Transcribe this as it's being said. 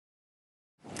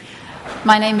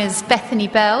My name is Bethany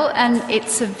Bell, and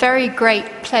it's a very great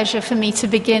pleasure for me to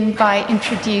begin by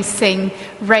introducing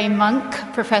Ray Monk,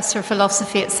 Professor of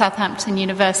Philosophy at Southampton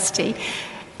University.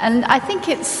 And I think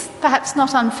it's perhaps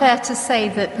not unfair to say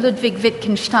that Ludwig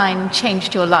Wittgenstein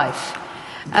changed your life.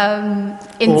 Or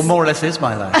more or less is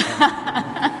my life.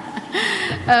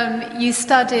 You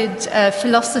studied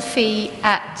philosophy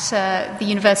at the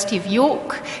University of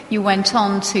York. You went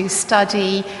on to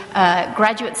study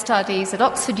graduate studies at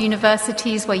Oxford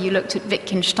Universities, where you looked at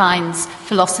Wittgenstein's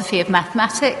philosophy of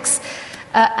mathematics.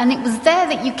 And it was there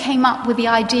that you came up with the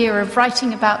idea of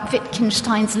writing about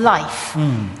Wittgenstein's life,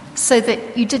 so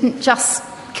that you didn't just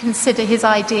consider his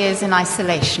ideas in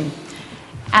isolation.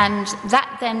 And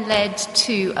that then led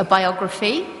to a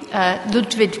biography,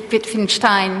 Ludwig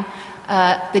Wittgenstein,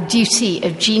 The Duty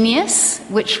of Genius,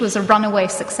 which was a runaway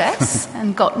success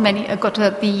and got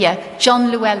the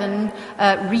John Llewellyn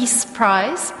Rhys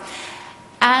Prize.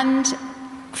 And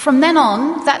from then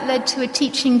on, that led to a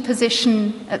teaching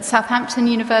position at Southampton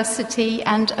University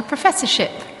and a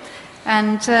professorship.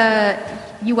 And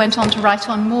you went on to write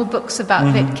on more books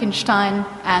about Wittgenstein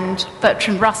and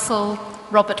Bertrand Russell,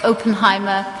 Robert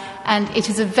Oppenheimer, and it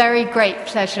is a very great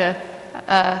pleasure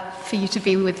for you to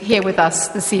be here with us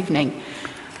this evening.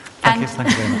 Thank you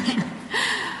very much.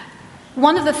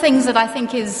 One of the things that I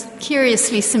think is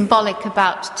curiously symbolic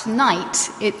about tonight,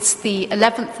 it's the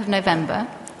 11th of November,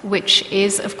 which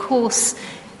is, of course,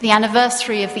 the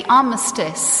anniversary of the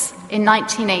armistice in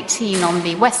 1918 on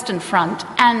the Western Front,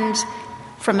 and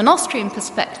from an Austrian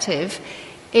perspective,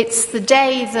 it's the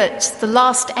day that the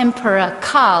last emperor,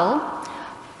 Karl,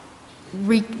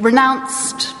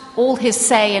 renounced all his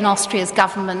say in Austria's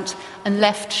government and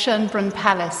left Schönbrunn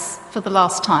Palace for the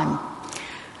last time.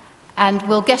 And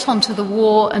we'll get on to the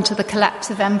war and to the collapse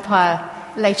of empire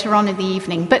later on in the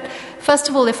evening. But first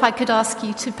of all, if I could ask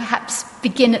you to perhaps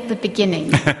begin at the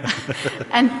beginning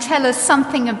and tell us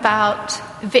something about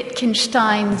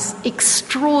Wittgenstein's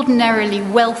extraordinarily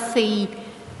wealthy,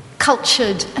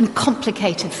 cultured and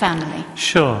complicated family.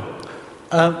 Sure.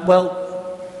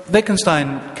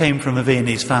 Wittgenstein came from a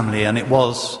Viennese family, and it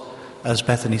was, as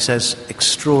Bethany says,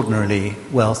 extraordinarily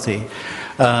wealthy.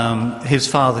 His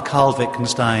father, Karl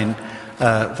Wittgenstein,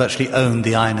 virtually owned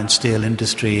the iron and steel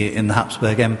industry in the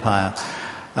Habsburg Empire,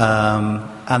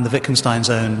 and the Wittgensteins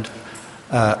owned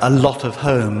a lot of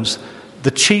homes,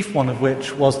 the chief one of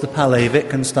which was the Palais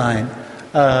Wittgenstein,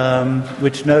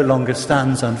 which no longer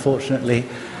stands, unfortunately.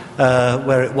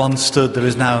 Where it once stood, there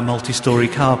is now a multi-storey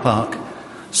car park.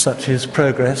 Such is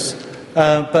progress.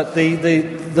 But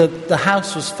the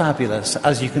house was fabulous,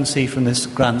 as you can see from this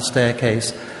grand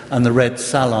staircase and the red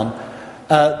salon.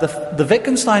 The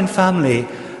Wittgenstein family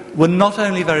were not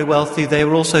only very wealthy, they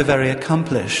were also very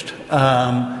accomplished.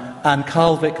 And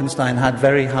Karl Wittgenstein had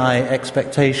very high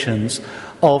expectations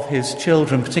of his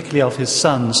children, particularly of his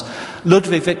sons.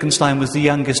 Ludwig Wittgenstein was the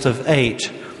youngest of 8,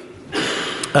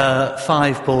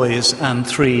 5 boys and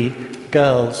 3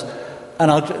 girls.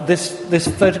 And this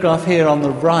photograph here on the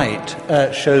right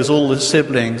shows all the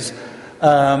siblings.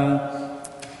 And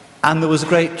there was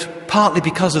partly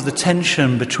because of the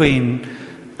tension between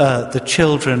the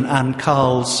children and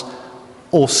Karl's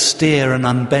austere and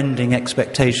unbending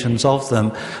expectations of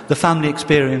them, the family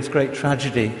experienced great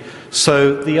tragedy.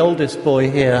 So the oldest boy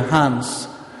here, Hans,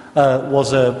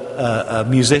 was a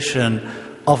musician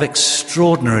of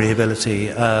extraordinary ability,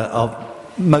 of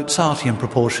Mozartian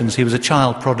proportions. He was a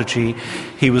child prodigy.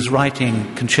 He was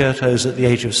writing concertos at the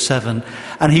age of 7,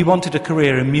 and he wanted a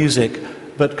career in music,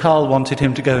 but Karl wanted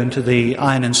him to go into the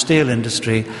iron and steel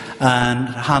industry, and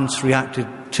Hans reacted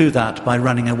to that by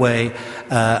running away,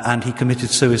 and he committed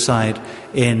suicide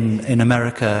in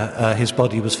America. His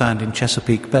body was found in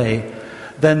Chesapeake Bay.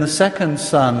 Then the second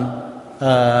son,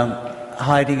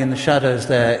 hiding in the shadows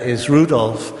there, is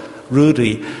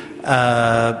Rudy,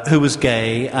 who was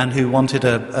gay and who wanted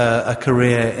a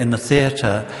career in the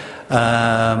theatre.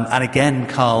 And again,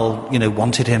 Karl,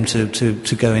 wanted him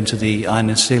to go into the iron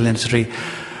and steel industry.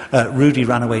 Rudy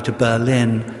ran away to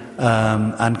Berlin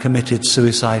and committed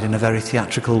suicide in a very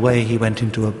theatrical way. He went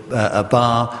into a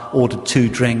bar, ordered 2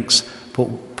 drinks,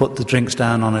 put the drinks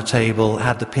down on a table,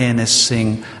 had the pianist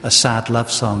sing a sad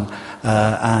love song,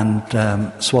 and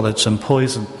swallowed some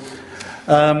poison.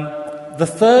 The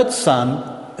third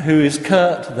son, who is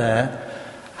Kurt there,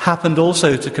 happened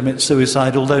also to commit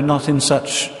suicide, although not in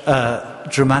such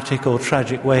dramatic or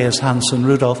tragic way as Hans and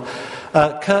Rudolf.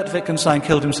 Kurt Wittgenstein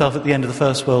killed himself at the end of the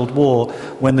First World War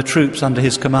when the troops under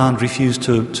his command refused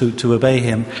to obey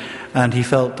him, and he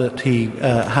felt that he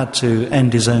had to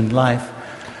end his own life.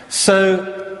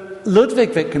 So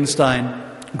Ludwig Wittgenstein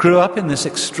grew up in this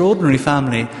extraordinary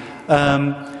family,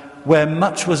 where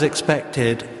much was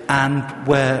expected and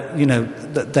where,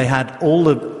 they had all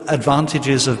the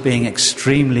advantages of being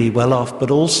extremely well off,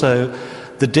 but also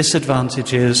the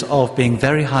disadvantages of being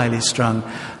very highly strung.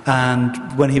 And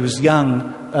when he was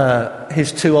young,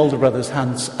 his two older brothers,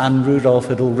 Hans and Rudolf,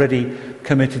 had already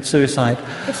committed suicide.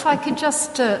 If I could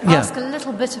just ask a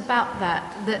little bit about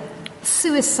that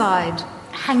suicide,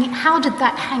 how did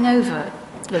that hang over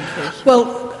Ludwig?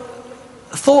 Well,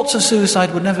 thoughts of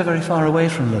suicide were never very far away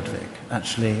from Ludwig,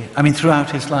 actually. I mean, throughout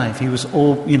his life, he was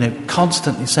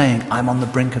constantly saying, I'm on the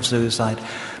brink of suicide.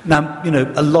 Now,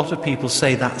 a lot of people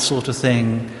say that sort of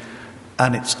thing,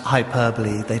 and it's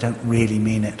hyperbole. They don't really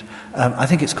mean it. I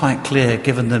think it's quite clear,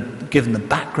 given the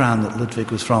background that Ludwig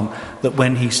was from, that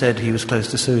when he said he was close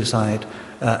to suicide,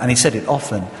 and he said it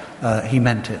often, he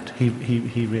meant it.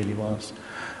 He really was.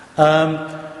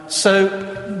 So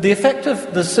the effect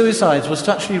of the suicides was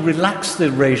to actually relax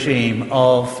the regime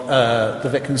of the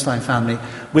Wittgenstein family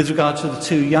with regard to the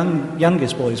two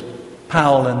youngest boys,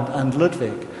 Paul and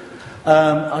Ludwig.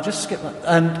 I'll just skip that.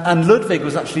 And Ludwig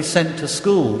was actually sent to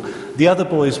school. The other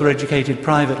boys were educated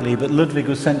privately, but Ludwig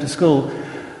was sent to school.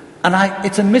 And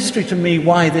it's a mystery to me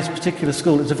why this particular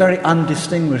school. It's a very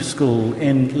undistinguished school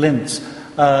in Linz,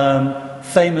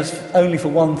 famous only for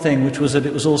one thing, which was that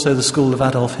it was also the school of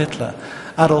Adolf Hitler.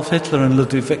 Adolf Hitler and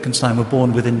Ludwig Wittgenstein were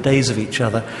born within days of each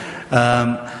other.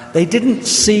 They didn't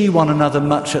see one another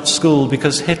much at school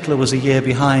because Hitler was a year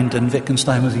behind and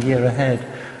Wittgenstein was a year ahead.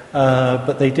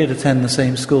 But they did attend the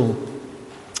same school.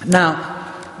 Now,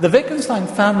 the Wittgenstein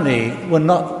family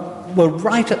were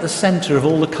right at the centre of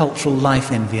all the cultural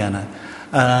life in Vienna.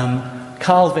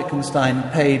 Karl Wittgenstein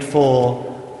paid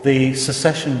for the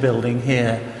Secession building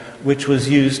here, which was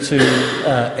used to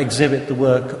exhibit the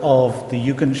work of the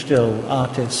Jugendstil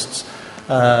artists,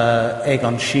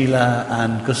 Egon Schiele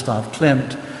and Gustav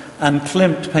Klimt. And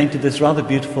Klimt painted this rather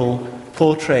beautiful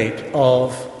portrait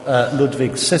of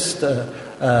Ludwig's sister,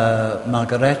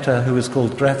 Margareta, who was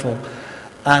called Gretel.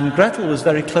 And Gretel was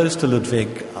very close to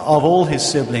Ludwig. Of all his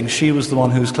siblings, she was the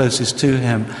one who was closest to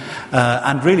him.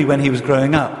 And really, when he was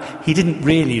growing up, he didn't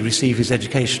really receive his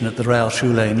education at the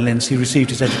Realschule in Linz. He received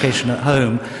his education at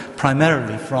home,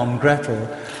 primarily from Gretel,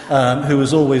 who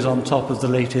was always on top of the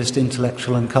latest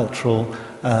intellectual and cultural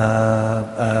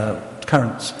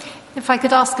currents. If I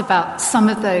could ask about some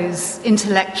of those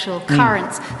intellectual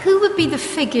currents, who would be the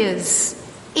figures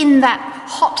in that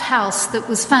hothouse that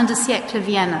was fin de siècle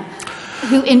Vienna,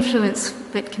 who influenced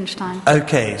Wittgenstein?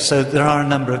 Okay, so there are a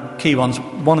number of key ones.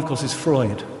 One, of course, is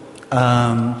Freud,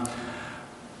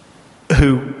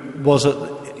 who was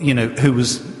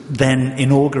then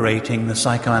inaugurating the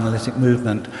psychoanalytic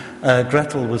movement.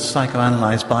 Gretel was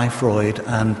psychoanalyzed by Freud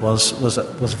and was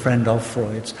a friend of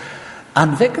Freud's.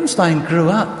 And Wittgenstein grew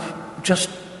up just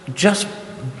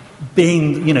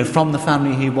being, from the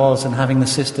family he was and having the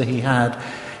sister he had.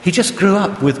 He just grew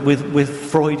up with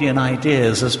Freudian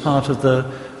ideas as part of the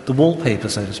wallpaper,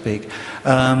 so to speak.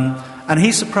 And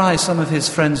he surprised some of his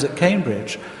friends at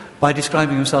Cambridge by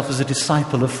describing himself as a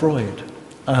disciple of Freud,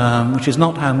 which is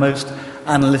not how most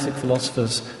analytic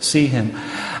philosophers see him.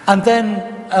 And then,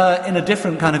 in a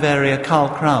different kind of area, Karl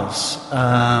Kraus,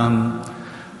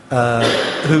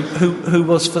 who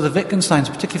was, for the Wittgensteins,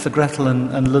 particularly for Gretel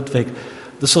and Ludwig,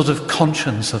 the sort of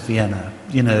conscience of Vienna,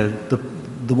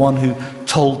 the one who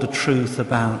told the truth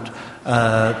about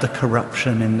the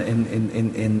corruption in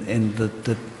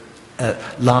the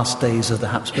last days of the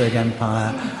Habsburg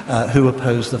Empire, who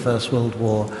opposed the First World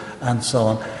War, and so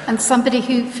on. And somebody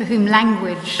for whom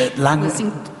language was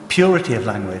purity of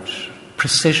language,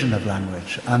 precision of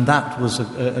language, and that was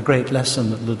a great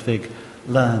lesson that Ludwig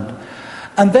learned.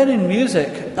 And then in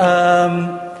music,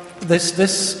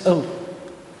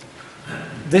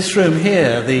 this room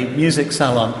here, the music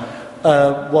salon,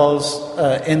 was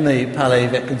in the Palais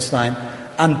Wittgenstein,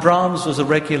 and Brahms was a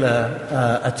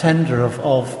regular attender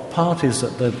of parties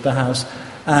at the house,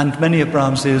 and many of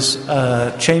Brahms's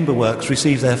chamber works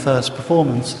received their first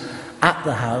performance at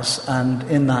the house and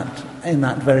in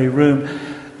that very room.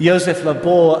 Joseph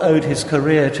Labor owed his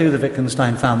career to the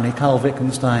Wittgenstein family. Karl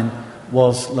Wittgenstein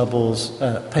was Labor's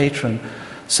patron.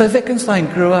 So Wittgenstein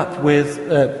grew up with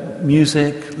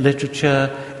music, literature,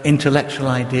 intellectual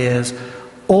ideas,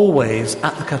 always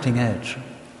at the cutting edge.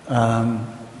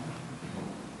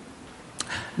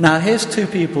 Now, here's two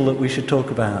people that we should talk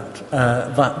about,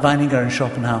 Weininger and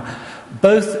Schopenhauer,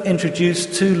 both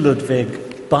introduced to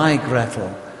Ludwig by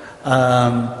Gretel.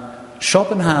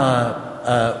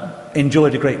 Schopenhauer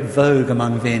enjoyed a great vogue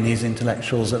among Viennese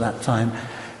intellectuals at that time.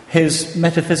 His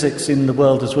metaphysics in the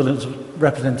world as well as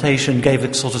representation gave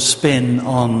a sort of spin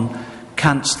on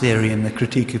Kant's theory in the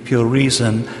Critique of Pure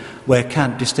Reason, where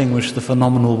Kant distinguished the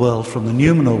phenomenal world from the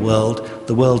noumenal world,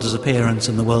 the world as appearance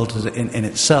and the world as in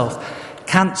itself.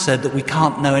 Kant said that we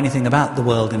can't know anything about the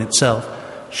world in itself.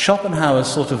 Schopenhauer's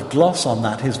sort of gloss on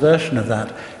that, his version of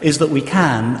that, is that we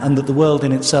can, and that the world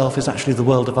in itself is actually the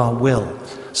world of our will.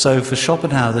 So for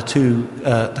Schopenhauer,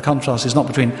 the contrast is not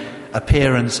between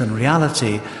appearance and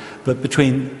reality, but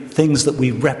between things that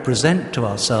we represent to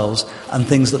ourselves and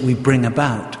things that we bring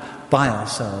about by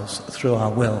ourselves through our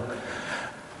will.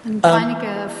 And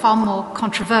Weininger, far more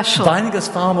controversial. Weininger's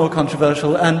far more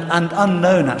controversial and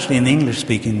unknown, actually, in the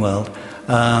English-speaking world.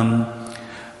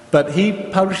 But he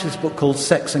published this book called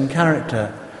Sex and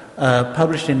Character,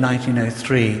 published in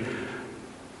 1903.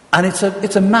 And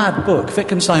it's a mad book.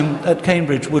 Wittgenstein at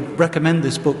Cambridge would recommend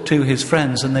this book to his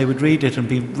friends, and they would read it and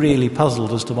be really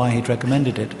puzzled as to why he'd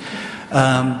recommended it.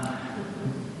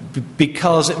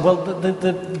 Because,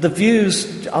 the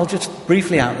views, I'll just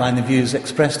briefly outline the views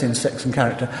expressed in Sex and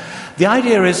Character. The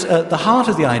idea is, the heart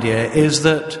of the idea is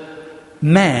that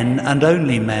men, and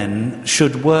only men,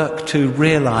 should work to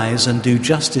realise and do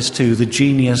justice to the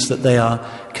genius that they are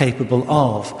capable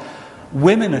of.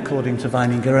 Women, according to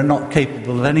Weininger, are not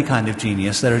capable of any kind of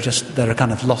genius. They're a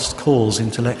kind of lost cause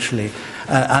intellectually,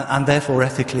 and therefore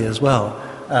ethically as well.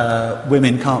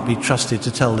 Women can't be trusted to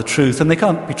tell the truth, and they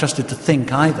can't be trusted to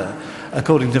think either.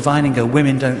 According to Weininger,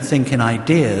 women don't think in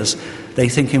ideas, they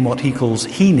think in what he calls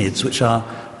henids, which are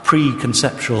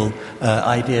preconceptual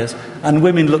ideas, and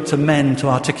women look to men to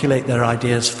articulate their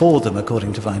ideas for them,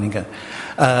 according to Weininger.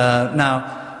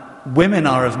 Now, women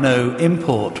are of no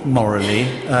import morally,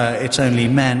 it's only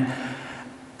men.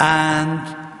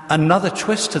 And another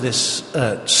twist to this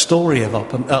story of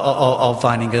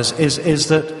Weininger's is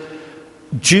that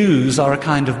Jews are a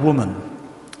kind of woman,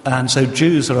 and so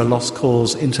Jews are a lost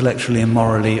cause intellectually and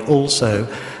morally also,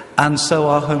 and so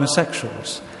are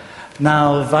homosexuals.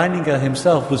 Now, Weininger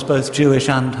himself was both Jewish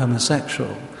and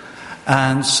homosexual,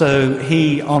 and so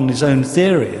he, on his own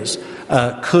theories,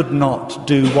 could not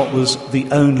do what was the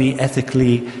only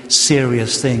ethically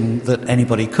serious thing that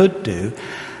anybody could do,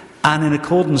 and in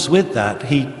accordance with that,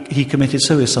 he committed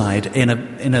suicide in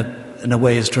a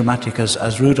way as dramatic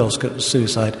as Rudolph's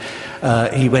suicide.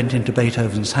 He went into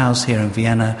Beethoven's house here in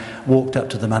Vienna, walked up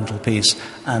to the mantelpiece,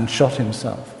 and shot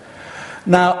himself.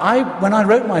 Now, when I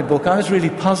wrote my book, I was really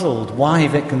puzzled why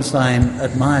Wittgenstein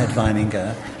admired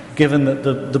Weininger, given that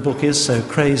the book is so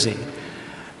crazy.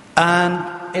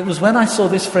 And it was when I saw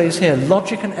this phrase here,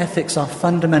 logic and ethics are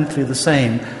fundamentally the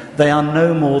same. They are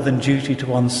no more than duty to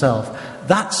oneself.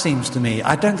 That seems to me,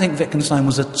 I don't think Wittgenstein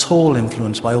was at all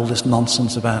influenced by all this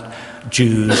nonsense about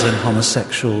Jews and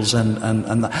homosexuals and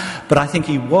that. But I think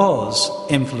he was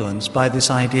influenced by this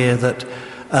idea that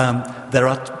there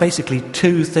are basically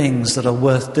two things that are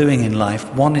worth doing in life.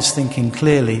 One is thinking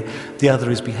clearly, the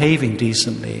other is behaving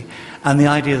decently. And the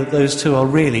idea that those two are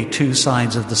really two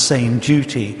sides of the same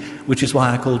duty, which is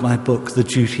why I called my book The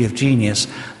Duty of Genius.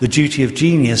 The duty of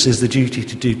genius is the duty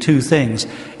to do two things.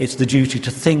 It's the duty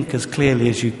to think as clearly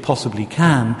as you possibly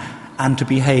can and to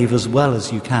behave as well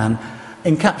as you can.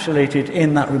 Encapsulated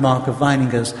in that remark of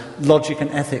Weininger's, logic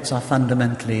and ethics are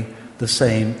fundamentally the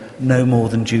same, no more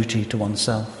than duty to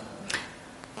oneself.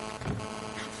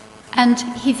 And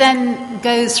he then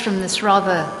goes from this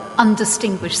rather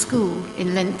undistinguished school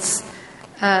in Linz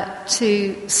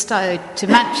to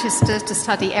Manchester to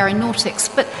study aeronautics.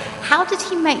 But how did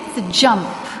he make the jump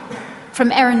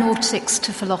from aeronautics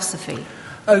to philosophy?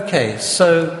 Okay,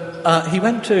 so he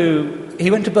went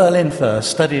to Berlin first,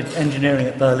 studied engineering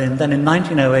at Berlin, then in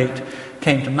 1908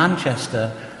 came to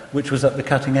Manchester, which was at the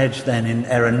cutting edge then in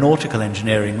aeronautical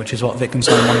engineering, which is what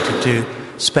Wittgenstein wanted to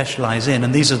specialise in.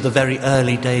 And these are the very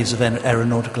early days of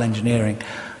aeronautical engineering,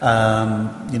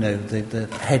 the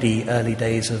heady early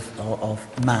days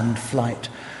of manned flight.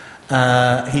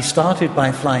 He started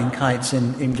by flying kites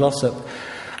in Glossop.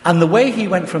 And the way he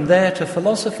went from there to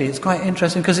philosophy is quite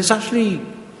interesting because it's actually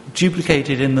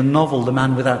duplicated in the novel The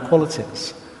Man Without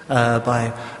Qualities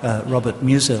by Robert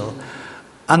Musil.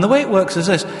 And the way it works is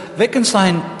this.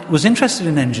 Wittgenstein was interested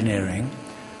in engineering.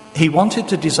 He wanted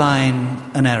to design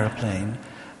an aeroplane,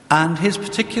 and his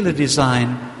particular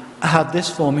design had this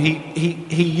form.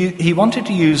 He wanted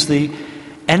to use the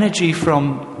energy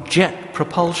from jet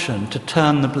propulsion to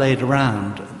turn the blade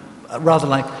around, rather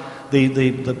like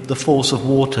the force of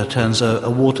water turns a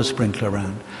water sprinkler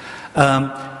around.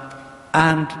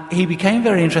 And he became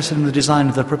very interested in the design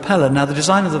of the propeller. Now, the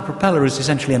design of the propeller is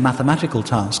essentially a mathematical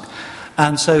task.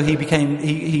 And so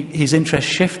his interest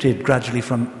shifted gradually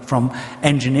from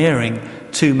engineering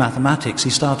to mathematics. He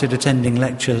started attending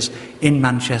lectures in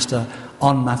Manchester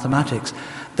on mathematics.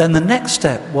 Then the next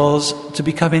step was to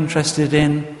become interested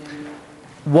in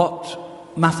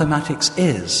what mathematics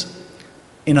is.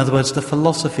 In other words, the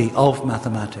philosophy of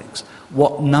mathematics,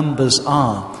 what numbers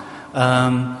are.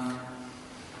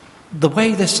 The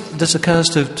way this occurs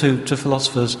to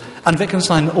philosophers, and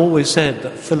Wittgenstein always said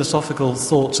that philosophical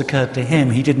thoughts occurred to him.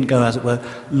 He didn't go, as it were,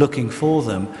 looking for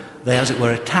them. They, as it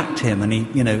were, attacked him, and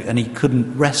he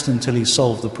couldn't rest until he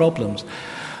solved the problems.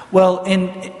 Well,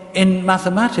 in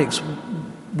mathematics,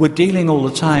 we're dealing all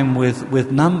the time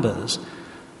with numbers,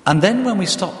 and then when we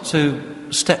stop to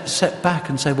step back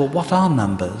and say, well, what are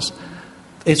numbers?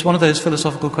 It's one of those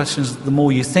philosophical questions that the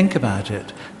more you think about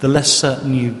it, the less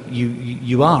certain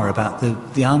you are about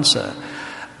the answer.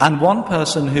 And one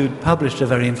person who'd published a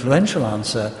very influential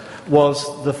answer was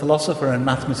the philosopher and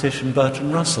mathematician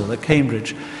Bertrand Russell at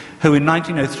Cambridge, who in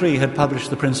 1903 had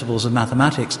published The Principles of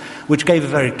Mathematics, which gave a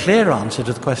very clear answer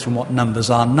to the question what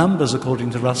numbers are. Numbers, according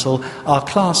to Russell, are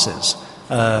classes,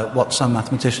 what some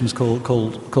mathematicians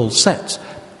call sets.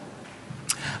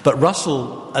 But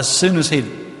Russell, as soon as he'd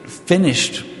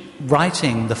finished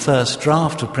writing the first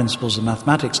draft of Principles of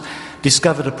Mathematics,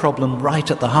 discovered a problem right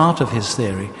at the heart of his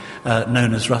theory,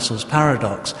 known as Russell's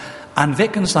paradox. And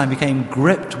Wittgenstein became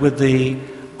gripped with the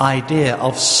idea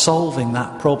of solving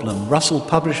that problem. Russell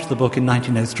published the book in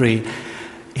 1903.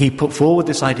 He put forward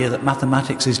this idea that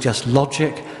mathematics is just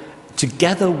logic,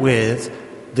 together with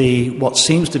what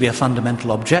seems to be a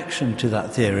fundamental objection to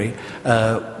that theory,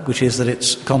 which is that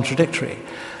it's contradictory.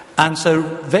 And so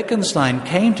Wittgenstein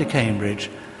came to Cambridge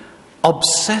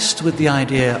obsessed with the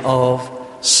idea of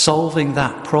solving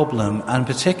that problem, and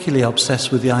particularly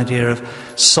obsessed with the idea of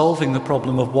solving the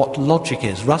problem of what logic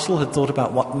is. Russell had thought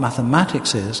about what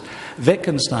mathematics is.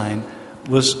 Wittgenstein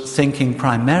was thinking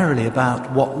primarily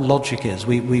about what logic is.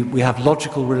 We have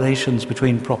logical relations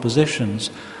between propositions.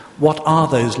 What are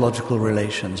those logical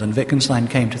relations? And Wittgenstein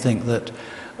came to think that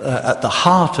at the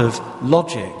heart of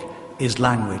logic is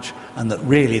language, and that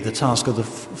really the task of the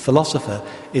philosopher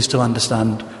is to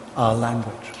understand our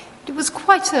language. It was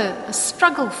quite a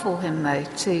struggle for him, though,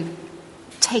 to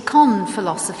take on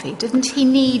philosophy. Didn't he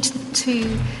need to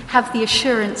have the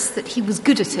assurance that he was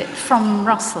good at it from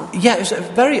Russell? Yeah, it was a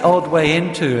very odd way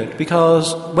into it,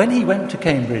 because when he went to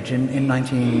Cambridge in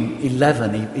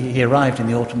 1911, he arrived in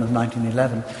the autumn of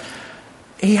 1911,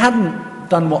 he hadn't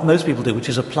done what most people do, which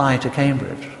is apply to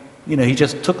Cambridge. He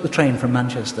just took the train from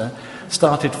Manchester,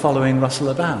 started following Russell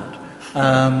about.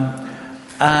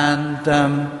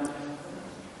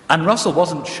 And Russell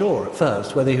wasn't sure at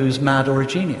first whether he was mad or a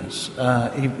genius.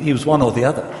 He was one or the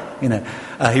other.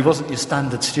 He wasn't your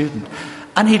standard student.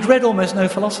 And he'd read almost no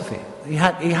philosophy. He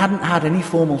hadn't had any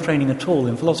formal training at all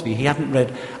in philosophy. He hadn't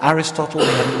read Aristotle,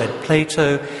 he hadn't read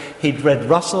Plato. He'd read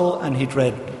Russell, and he'd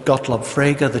read Gottlob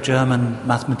Frege, the German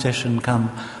mathematician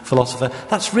come philosopher.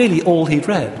 That's really all he'd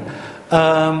read.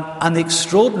 And the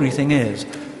extraordinary thing is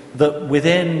that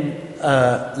within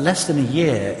less than a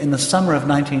year, in the summer of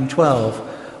 1912,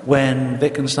 when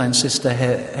Wittgenstein's sister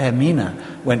Hermina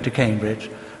went to Cambridge,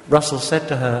 Russell said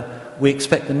to her, "We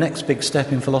expect the next big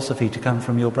step in philosophy to come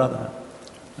from your brother."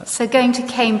 So going to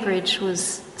Cambridge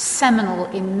was seminal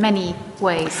in many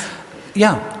ways.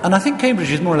 Yeah, and I think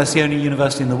Cambridge is more or less the only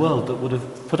university in the world that would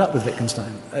have put up with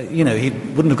Wittgenstein. He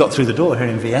wouldn't have got through the door here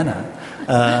in Vienna,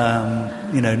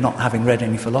 not having read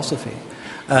any philosophy.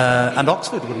 And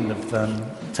Oxford wouldn't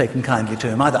have taken kindly to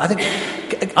him either.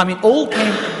 All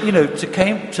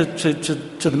came,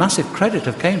 to the massive credit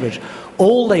of Cambridge,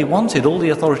 all the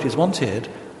authorities wanted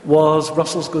was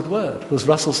Russell's good word, was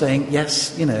Russell saying,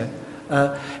 yes,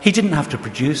 he didn't have to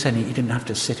produce any, he didn't have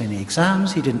to sit any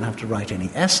exams, he didn't have to write any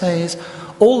essays.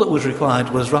 All that was required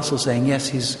was Russell saying, yes,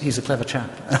 he's a clever chap.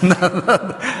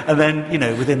 And then,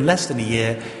 within less than a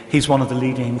year, he's one of the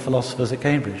leading philosophers at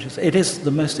Cambridge. It is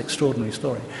the most extraordinary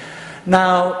story.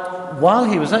 Now, while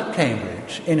he was at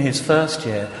Cambridge, in his first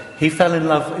year, he fell in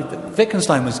love,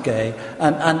 Wittgenstein was gay,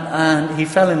 and he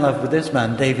fell in love with this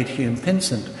man, David Hume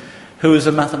Pinsent, who was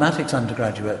a mathematics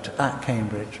undergraduate at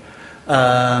Cambridge.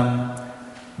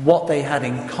 What they had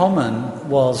in common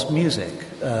was music.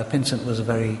 Pinsent was a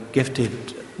very gifted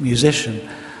musician,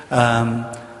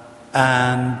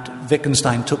 and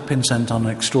Wittgenstein took Pinsent on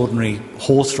an extraordinary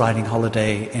horse-riding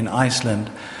holiday in Iceland,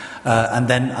 and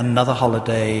then another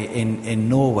holiday in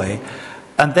Norway.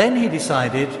 And then he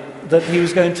decided that he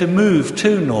was going to move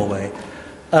to Norway.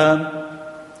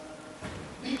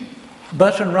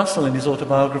 Bertrand Russell, in his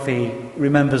autobiography,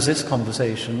 remembers this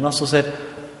conversation. Russell said,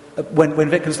 when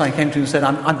Wittgenstein came to him and said,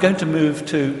 I'm going to move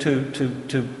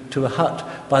to a hut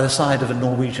by the side of a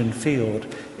Norwegian field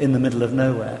in the middle of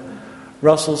nowhere.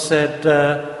 Russell said,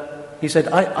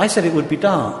 I said it would be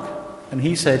dark. And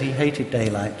he said he hated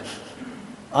daylight.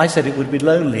 I said it would be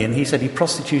lonely, and he said he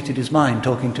prostituted his mind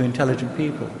talking to intelligent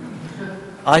people.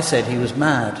 I said he was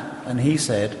mad, and he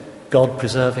said, God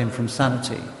preserve him from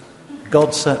sanity.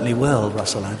 God certainly will,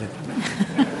 Russell added.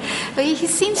 But he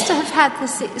seems to have had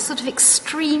this sort of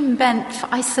extreme bent for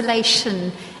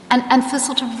isolation and for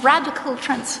sort of radical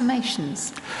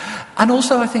transformations. And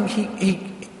also I think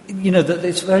that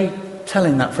it's very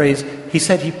telling, that phrase, he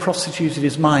said he prostituted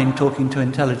his mind talking to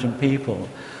intelligent people.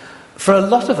 For a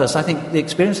lot of us, I think the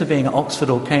experience of being at Oxford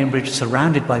or Cambridge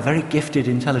surrounded by very gifted,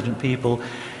 intelligent people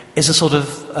is a sort of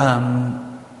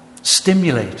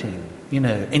stimulating,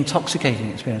 intoxicating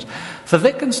experience. For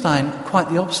Wittgenstein, quite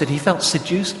the opposite. He felt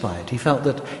seduced by it. He felt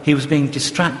that he was being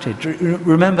distracted.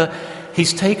 Remember,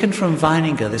 he's taken from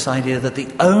Weininger this idea that the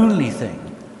only thing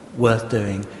worth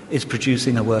doing is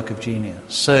producing a work of genius.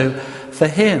 So for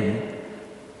him,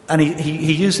 and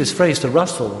he used this phrase to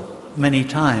Russell many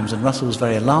times, and Russell was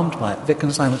very alarmed by it,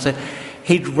 Wittgenstein would say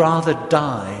he'd rather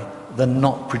die than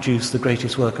not produce the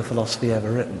greatest work of philosophy ever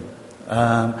written.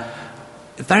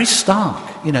 Very stark,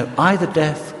 either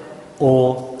death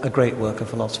or a great work of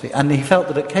philosophy. And he felt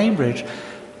that at Cambridge,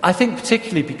 I think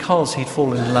particularly because he'd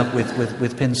fallen in love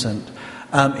with Pinsent,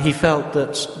 he felt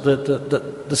that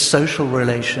the social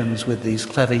relations with these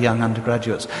clever young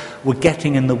undergraduates were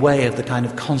getting in the way of the kind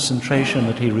of concentration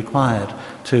that he required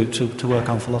to work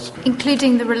on philosophy.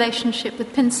 Including the relationship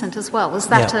with Pinsent as well. Was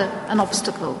that an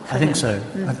obstacle for I think him? so.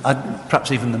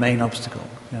 Perhaps even the main obstacle,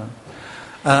 yeah.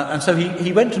 And so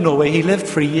he went to Norway. He lived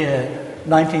for a year,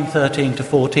 1913 to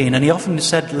 14, and he often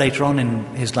said later on in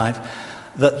his life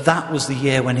that was the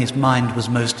year when his mind was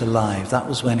most alive. That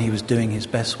was when he was doing his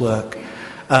best work.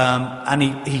 And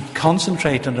he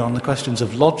concentrated on the questions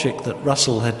of logic that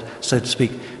Russell had, so to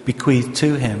speak, bequeathed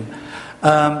to him.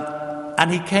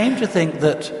 And he came to think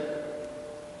that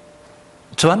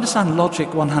to understand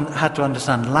logic, one had to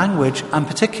understand language, and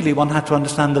particularly one had to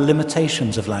understand the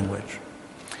limitations of language.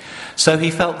 So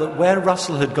he felt that where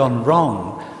Russell had gone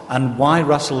wrong, and why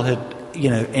Russell had,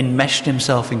 enmeshed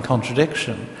himself in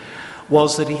contradiction,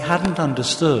 was that he hadn't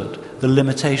understood the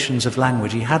limitations of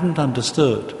language. He hadn't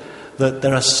understood that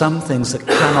there are some things that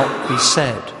cannot be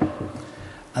said.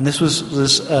 And this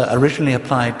was originally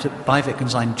applied by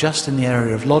Wittgenstein just in the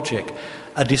area of logic,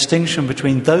 a distinction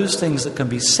between those things that can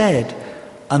be said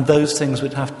and those things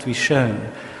which have to be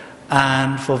shown.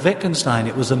 And for Wittgenstein,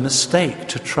 it was a mistake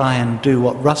to try and do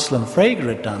what Russell and Frege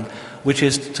had done, which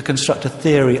is to construct a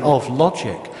theory of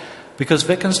logic. Because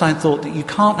Wittgenstein thought that you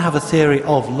can't have a theory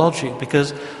of logic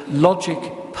because logic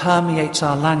permeates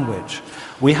our language.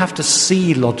 We have to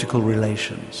see logical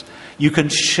relations. You can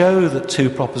show that two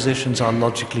propositions are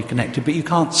logically connected, but you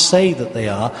can't say that they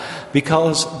are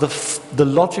because the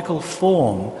logical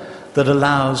form that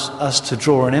allows us to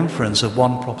draw an inference of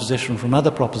one proposition from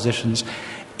other propositions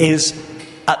is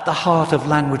at the heart of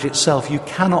language itself. You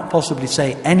cannot possibly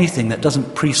say anything that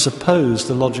doesn't presuppose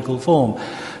the logical form.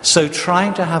 So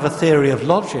trying to have a theory of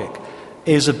logic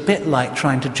is a bit like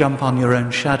trying to jump on your own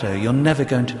shadow. You're never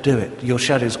going to do it. Your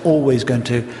shadow is always going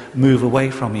to move away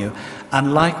from you.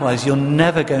 And likewise, you're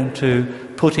never going to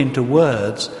put into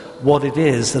words what it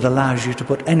is that allows you to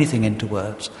put anything into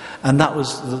words. And that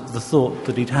was the thought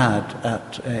that he'd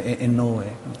had in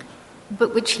Norway.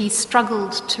 But which he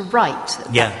struggled to write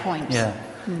at that point.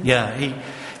 Yeah.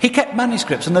 He kept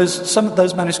manuscripts, and some of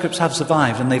those manuscripts have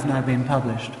survived, and they've now been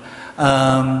published.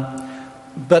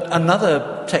 But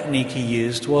another technique he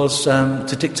used was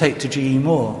to dictate to G.E.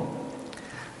 Moore.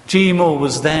 G.E. Moore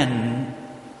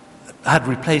had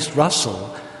replaced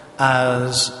Russell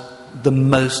as the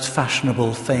most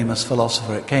fashionable, famous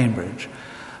philosopher at Cambridge.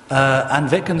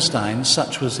 And Wittgenstein,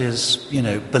 such was his,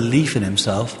 belief in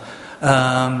himself,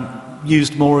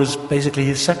 used Moore as basically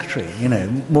his secretary.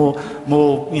 More.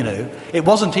 It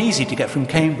wasn't easy to get from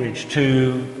Cambridge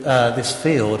to this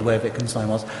field where Wittgenstein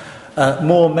was.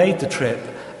 Moore made the trip,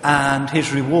 and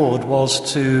his reward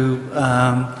was to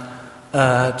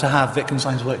have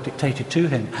Wittgenstein's work dictated to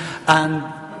him. And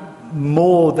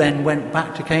Moore then went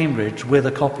back to Cambridge with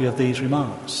a copy of these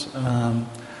remarks,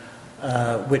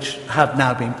 which have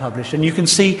now been published. And you can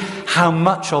see how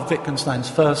much of Wittgenstein's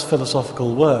first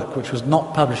philosophical work, which was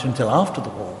not published until after the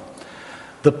war,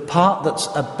 the part that's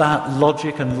about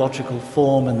logic and logical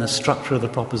form and the structure of the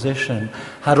proposition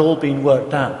had all been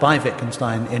worked out by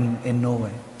Wittgenstein in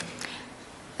Norway.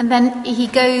 And then he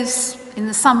goes, in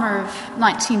the summer of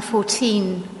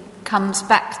 1914, comes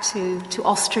back to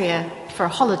Austria for a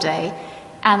holiday,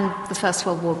 and the First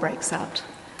World War breaks out.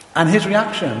 And his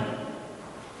reaction,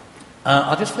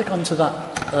 I'll just flick onto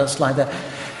that slide there.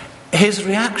 His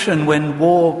reaction when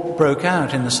war broke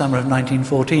out in the summer of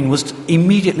 1914 was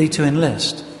immediately to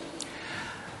enlist.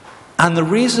 And the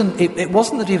reason, it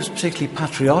wasn't that he was particularly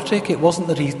patriotic, it wasn't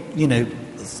that he, He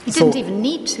didn't even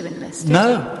need to enlist, did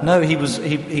he? No, he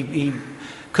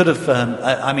could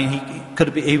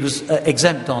have, he was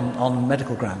exempt on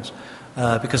medical grounds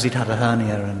because he'd had a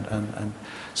hernia and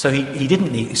so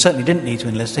he certainly didn't need to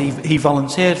enlist. He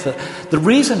volunteered for. The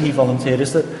reason he volunteered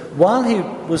is that while he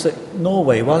was at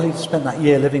Norway, while he spent that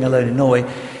year living alone in Norway,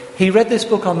 he read this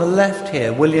book on the left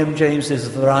here, William James's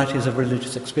Varieties of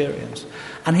Religious Experience,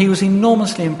 and he was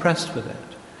enormously impressed with it.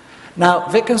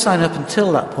 Now, Wittgenstein up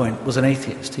until that point was an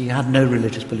atheist. He had no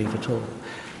religious belief at all.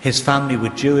 His family were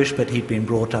Jewish, but he'd been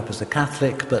brought up as a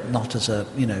Catholic, but not as a,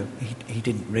 he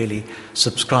didn't really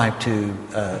subscribe to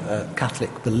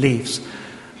Catholic beliefs.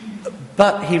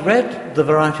 But he read the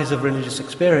Varieties of Religious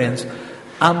Experience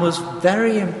and was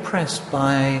very impressed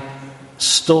by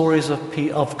stories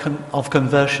of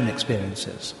conversion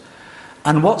experiences.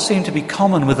 And what seemed to be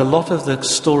common with a lot of the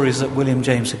stories that William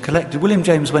James had collected, William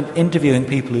James went interviewing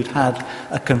people who'd had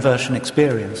a conversion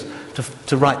experience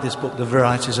to write this book, The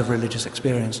Varieties of Religious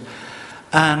Experience.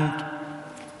 And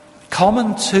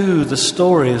common to the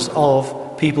stories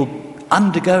of people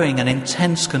undergoing an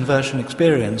intense conversion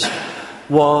experience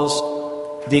was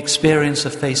the experience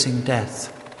of facing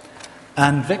death.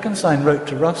 And Wittgenstein wrote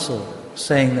to Russell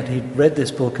saying that he'd read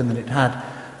this book and that it had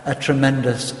a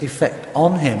tremendous effect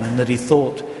on him and that he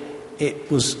thought it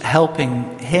was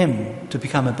helping him to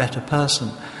become a better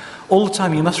person. All the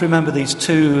time you must remember these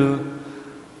two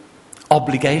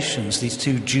obligations, these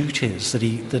two duties that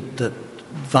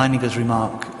Weininger's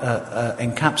remark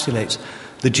encapsulates: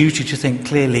 the duty to think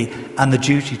clearly and the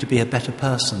duty to be a better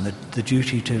person, the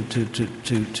duty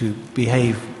to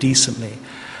behave decently.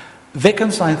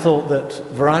 Wittgenstein thought that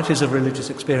Varieties of Religious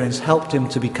Experience helped him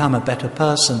to become a better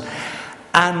person,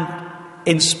 and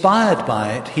inspired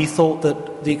by it, he thought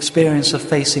that the experience of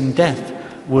facing death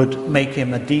would make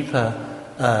him a deeper,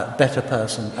 better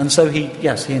person. And so he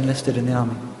enlisted in the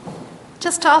army.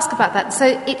 Just to ask about that, so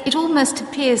it almost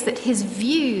appears that his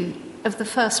view of the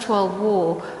First World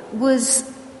War was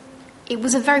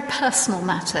a very personal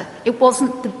matter. It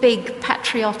wasn't the big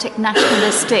patriotic,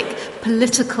 nationalistic,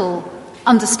 political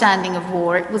understanding of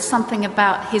war. It was something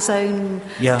about his own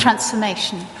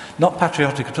transformation. Not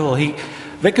patriotic at all.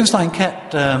 Wittgenstein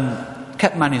kept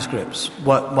manuscripts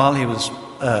while he was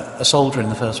a soldier in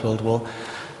the First World War.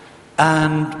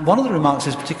 And one of the remarks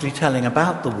is particularly telling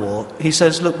about the war. He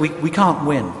says, look, we can't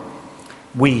win.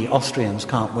 We, Austrians,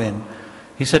 can't win.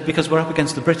 He said, because we're up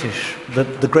against the British,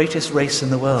 the greatest race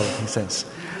in the world, he says.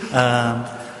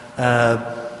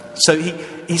 So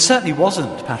he certainly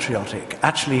wasn't patriotic.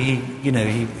 Actually, he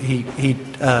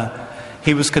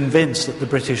was convinced that the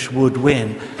British would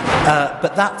win.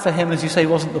 But that, for him, as you say,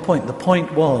 wasn't the point. The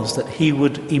point was that he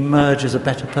would emerge as a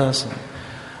better person,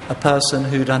 a person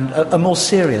a more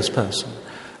serious person,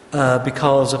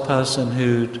 because a person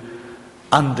who'd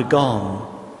undergone,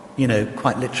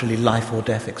 quite literally life or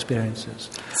death experiences.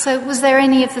 So was there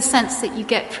any of the sense that you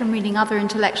get from reading other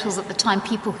intellectuals at the time,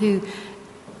 people who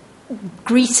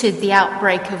greeted the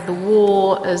outbreak of the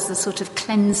war as the sort of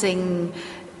cleansing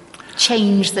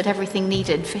change that everything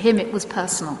needed? For him it was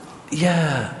personal.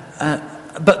 Yeah,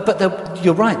 but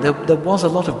you're right, there was a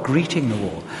lot of greeting the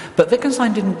war. But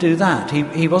Wittgenstein didn't do that.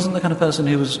 He wasn't the kind of person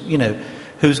who was,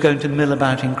 who's going to mill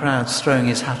about in crowds throwing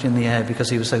his hat in the air because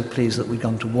he was so pleased that we'd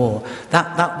gone to war.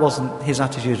 That wasn't his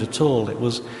attitude at all. It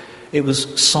was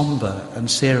somber and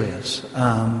serious,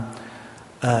 and,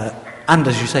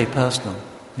 as you say, personal.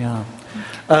 Yeah.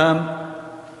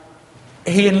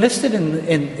 He enlisted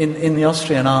in the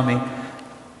Austrian army,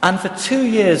 and for 2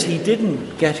 years he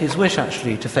didn't get his wish,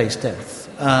 actually, to face death.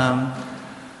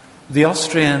 The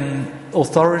Austrian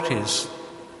authorities,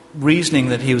 reasoning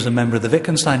that he was a member of the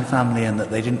Wittgenstein family and that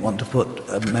they didn't want to put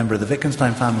a member of the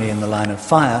Wittgenstein family in the line of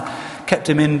fire, kept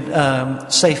him in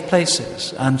safe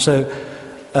places. And so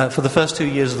for the first 2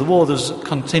 years of the war there was a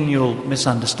continual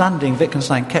misunderstanding.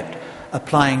 Wittgenstein kept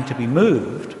applying to be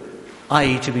moved,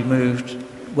 i.e. to be moved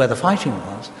where the fighting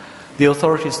was. The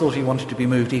authorities thought he wanted to be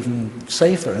moved even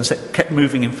safer and so kept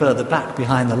moving him further back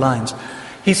behind the lines.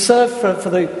 He served for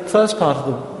the first part of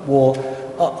the war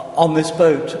on this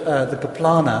boat, the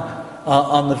Kaplana,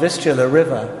 on the Vistula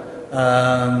River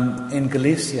in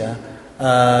Galicia.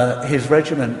 His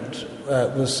regiment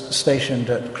was stationed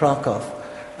at Krakow.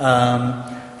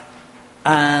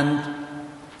 And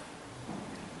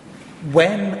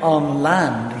when on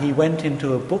land he went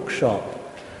into a bookshop,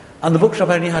 and the bookshop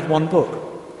only had one book,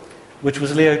 which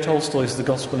was Leo Tolstoy's The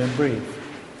Gospel in Brief.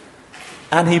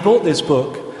 And he bought this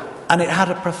book, and it had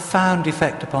a profound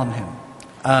effect upon him.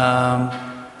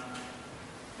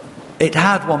 it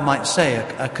had, one might say,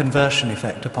 a conversion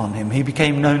effect upon him. He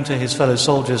became known to his fellow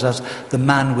soldiers as the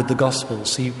man with the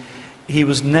Gospels. He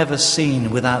was never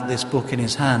seen without this book in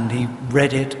his hand. He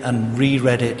read it and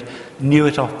reread it, knew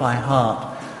it off by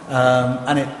heart.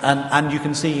 And you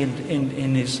can see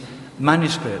in his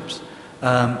manuscripts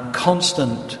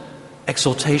constant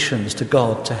exhortations to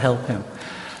God to help him.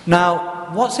 Now,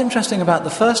 what's interesting about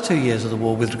the first 2 years of the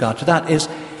war with regard to that is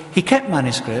he kept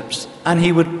manuscripts, and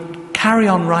he would carry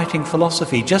on writing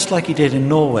philosophy, just like he did in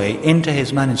Norway, into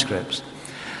his manuscripts.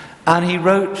 And he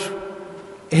wrote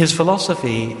his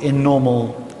philosophy in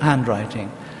normal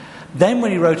handwriting. Then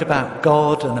when he wrote about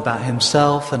God and about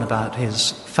himself and about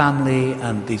his family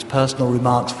and these personal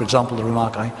remarks, for example, the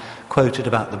remark I quoted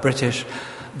about the British,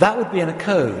 that would be in a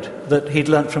code that he'd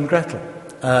learnt from Gretel.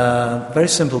 Very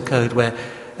simple code where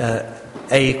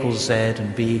A equals Z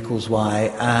and B equals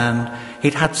Y, and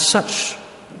he'd had such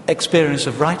experience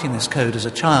of writing this code as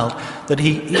a child that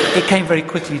it came very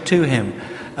quickly to him.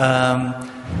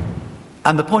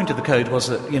 And the point of the code was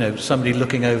that, somebody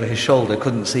looking over his shoulder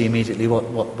couldn't see immediately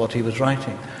what he was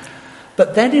writing.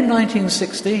 But then in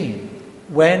 1916,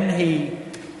 when he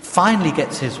finally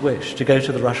gets his wish to go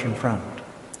to the Russian front,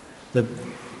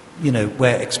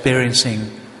 where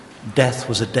experiencing death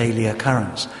was a daily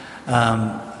occurrence,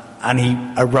 and he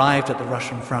arrived at the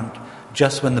Russian front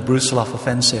just when the Brusilov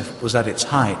offensive was at its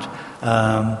height,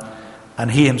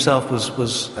 and he himself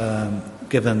was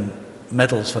given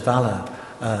medals for valour,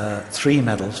 3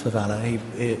 medals for valour.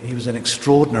 He was an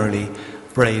extraordinarily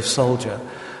brave soldier.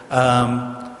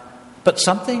 But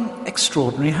something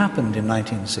extraordinary happened in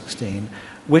 1916,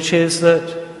 which is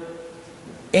that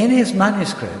in his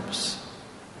manuscripts,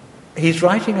 he's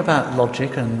writing about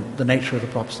logic and the nature of the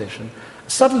proposition.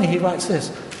 Suddenly he writes this: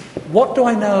 what do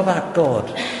I know about God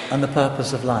and the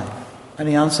purpose of life? And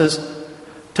he answers,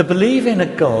 to believe in a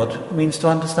God means to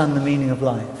understand the meaning of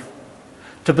life.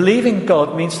 To believe in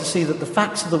God means to see that the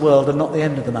facts of the world are not the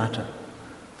end of the matter.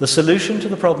 The solution to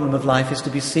the problem of life is to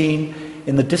be seen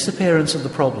in the disappearance of the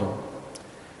problem.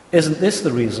 Isn't this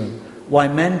the reason why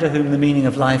men to whom the meaning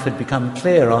of life had become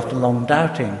clear after long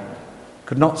doubting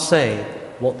could not say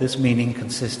what this meaning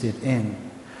consisted in?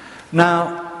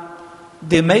 Now,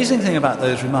 the amazing thing about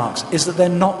those remarks is that they're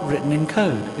not written in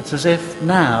code. It's as if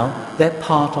now they're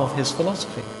part of his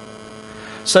philosophy.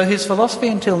 So his philosophy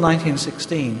until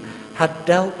 1916 had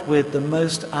dealt with the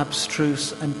most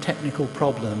abstruse and technical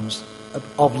problems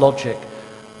of logic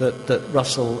that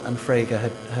Russell and Frege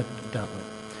had dealt with.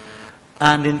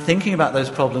 And in thinking about those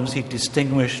problems, he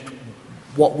distinguished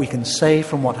what we can say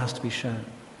from what has to be shown.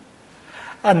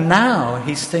 And now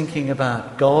he's thinking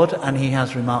about God, and he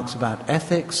has remarks about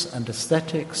ethics and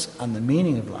aesthetics and the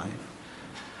meaning of life.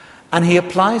 And he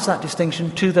applies that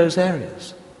distinction to those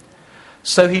areas.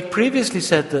 So he'd previously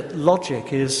said that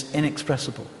logic is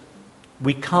inexpressible.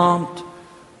 We can't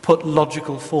put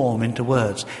logical form into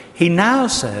words. He now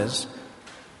says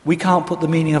we can't put the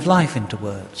meaning of life into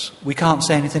words. We can't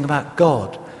say anything about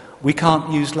God. We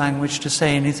can't use language to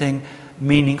say anything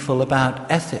meaningful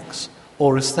about ethics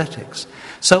or aesthetics.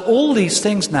 So all these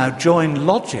things now join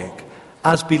logic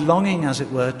as belonging, as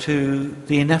it were, to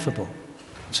the ineffable,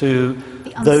 to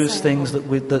those things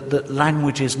that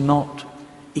language is not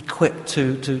equipped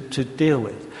to deal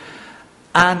with.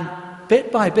 And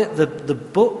bit by bit, the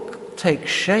book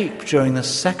takes shape during the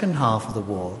second half of the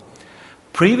war.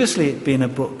 Previously, it'd been a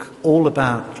book all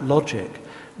about logic.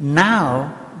 Now,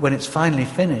 when it's finally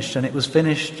finished, and it was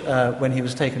finished when he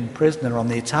was taken prisoner on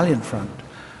the Italian front,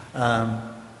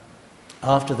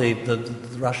 after the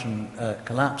Russian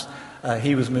collapse,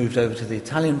 he was moved over to the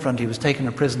Italian front. He was taken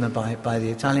a prisoner by the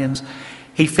Italians.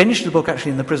 He finished the book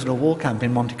actually in the prisoner of war camp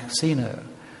in Monte Cassino.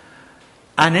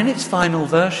 And in its final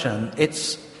version,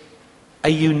 it's a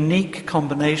unique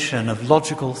combination of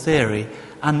logical theory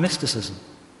and mysticism.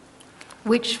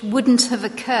 Which wouldn't have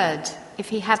occurred if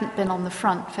he hadn't been on the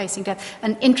front facing death.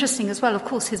 And interesting as well, of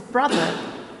course, his brother,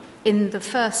 in the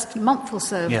first month or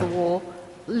so of the war,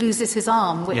 loses his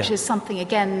arm, which is something,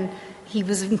 again, he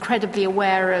was incredibly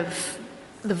aware of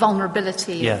the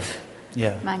vulnerability of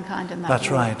mankind in that That's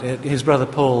war. right. His brother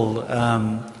Paul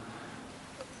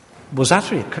was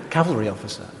actually a cavalry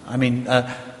officer. I mean,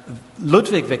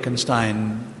 Ludwig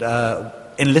Wittgenstein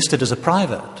enlisted as a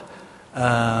private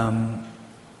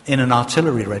in an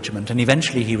artillery regiment, and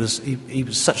eventually he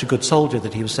was such a good soldier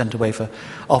that he was sent away for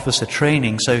officer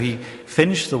training, so he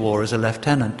finished the war as a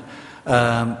lieutenant.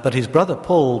 But his brother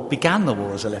Paul began the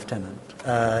war as a lieutenant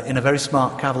in a very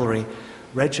smart cavalry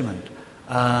regiment,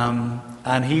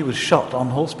 and he was shot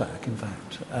on horseback, in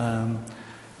fact,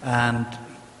 and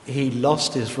he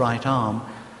lost his right arm.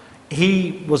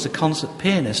 He was a concert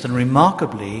pianist, and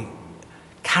remarkably,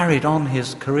 carried on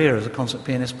his career as a concert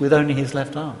pianist with only his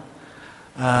left arm.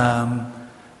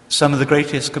 Some of the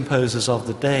greatest composers of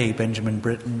the day, Benjamin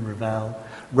Britten, Ravel,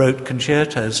 wrote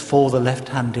concertos for the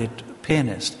left-handed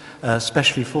pianist,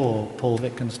 especially for Paul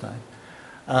Wittgenstein.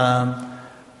 And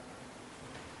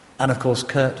of course,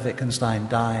 Kurt Wittgenstein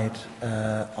died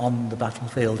on the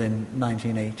battlefield in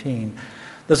 1918.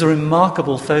 There's a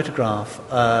remarkable photograph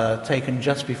taken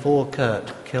just before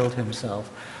Kurt killed himself,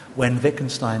 when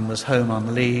Wittgenstein was home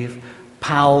on leave.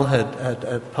 Paul had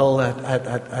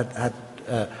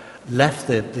left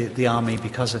the army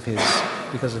because of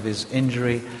his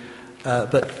injury,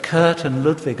 but Kurt and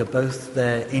Ludwig are both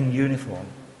there in uniform.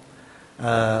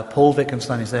 Paul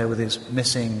Wittgenstein is there with his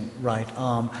missing right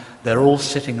arm. They're all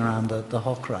sitting around the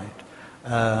Hockrite,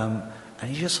 and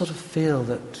you just sort of feel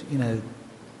that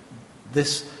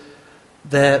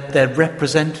they're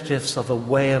representatives of a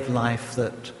way of life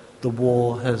that the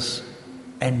war has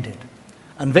ended.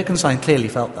 And Wittgenstein clearly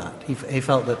felt that. He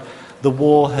felt that the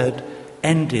war had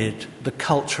ended the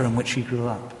culture in which he grew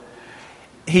up.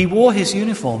 He wore his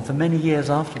uniform for many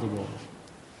years after the war,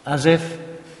 as if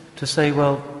to say,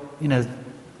 well,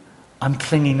 I'm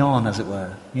clinging on, as it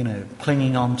were,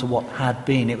 clinging on to what had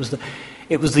been. It was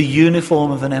the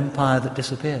uniform of an empire that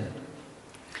disappeared.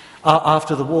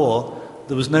 After the war,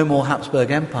 there was no more Habsburg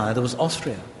Empire, there was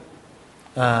Austria,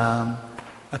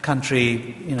 a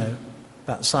country,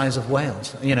 about the size of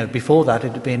Wales. Before that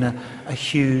it had been a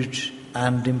huge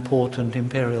and important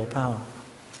imperial power.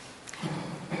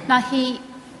 Now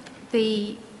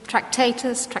the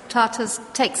Tractatus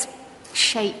takes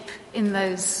shape in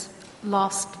those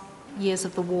last years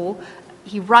of the war.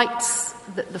 He writes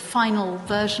the final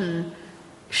version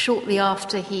shortly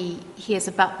after he hears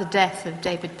about the death of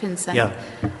David Pinsent. Yeah.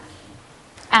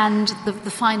 And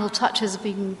the final touches are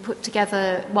being put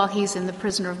together while he's in the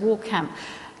prisoner of war camp.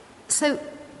 So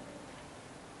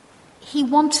he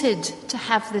wanted to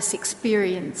have this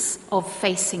experience of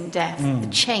facing death, the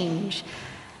change.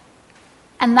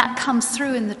 And that comes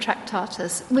through in the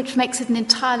Tractatus, which makes it an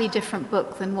entirely different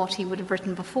book than what he would have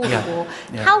written before the war.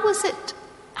 Yeah.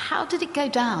 How did it go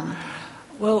down?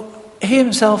 Well, he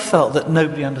himself felt that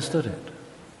nobody understood it.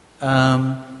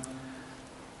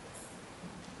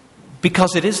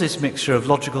 Because it is this mixture of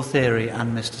logical theory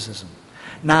and mysticism.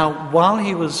 Now, while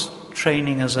he was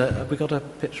training we got a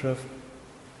picture of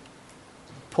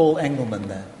Paul Engelmann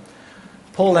there.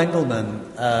 Paul Engelmann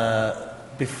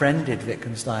befriended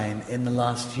Wittgenstein in the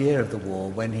last year of the war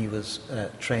when he was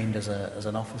trained as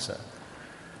an officer.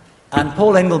 And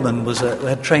Paul Engelmann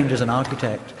had trained as an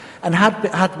architect and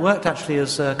had worked actually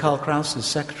as Karl Kraus's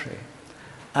secretary,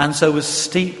 and so was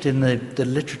steeped in the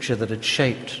literature that had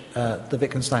shaped the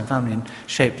Wittgenstein family and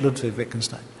shaped Ludwig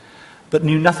Wittgenstein, but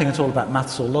knew nothing at all about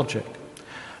maths or logic.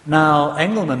 Now,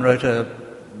 Engelmann wrote a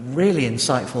really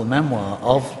insightful memoir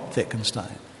of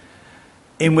Wittgenstein,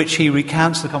 in which he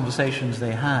recounts the conversations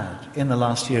they had in the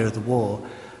last year of the war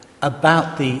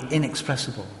about the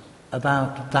inexpressible,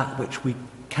 about that which we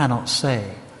cannot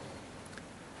say.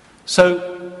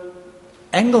 So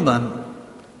Engelmann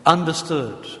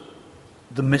understood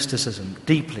the mysticism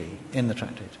deeply in the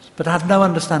Tractatus, but had no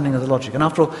understanding of the logic. And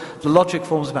after all, the logic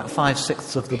forms about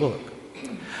 5/6 of the book.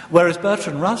 Whereas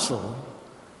Bertrand Russell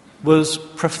was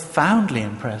profoundly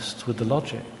impressed with the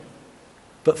logic,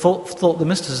 but thought the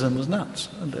mysticism was nuts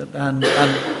and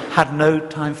had no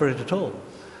time for it at all.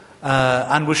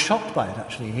 And was shocked by it,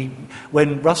 actually.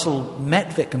 When Russell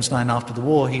met Wittgenstein after the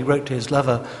war, he wrote to his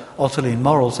lover, Ottoline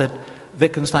Morrell, said,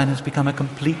 Wittgenstein has become a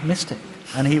complete mystic.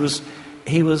 And he was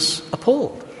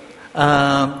appalled.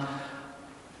 And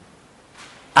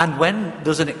when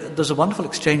there's a wonderful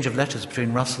exchange of letters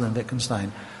between Russell and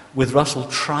Wittgenstein, with Russell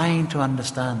trying to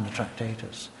understand the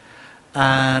Tractatus,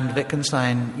 and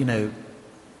Wittgenstein, in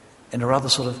a rather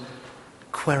sort of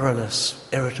querulous,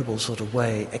 irritable sort of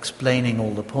way, explaining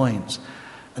all the points.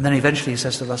 And then eventually he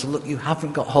says to Russell, look, you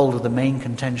haven't got hold of the main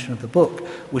contention of the book,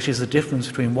 which is the difference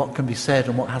between what can be said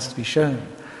and what has to be shown.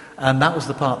 And that was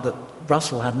the part that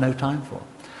Russell had no time for.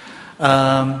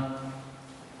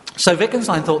 So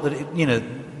Wittgenstein thought that,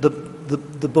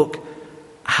 the book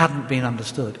hadn't been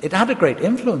understood. It had a great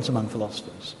influence among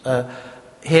philosophers,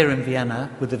 here in Vienna,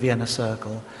 with the Vienna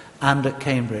Circle, and at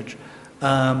Cambridge.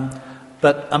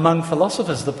 But among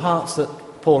philosophers, the parts that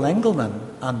Paul Engelmann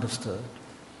understood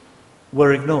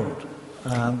were ignored.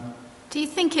 Do you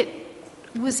think it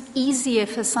was easier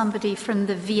for somebody from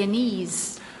the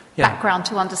Viennese background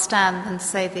to understand than,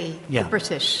 say, the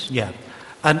British? Yeah,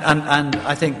 and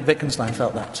I think Wittgenstein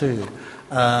felt that too,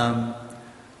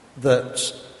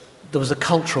 that a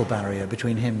cultural barrier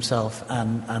between himself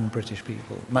and British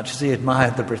people. Much as he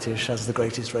admired the British as the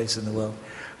greatest race in the world,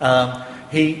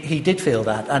 he did feel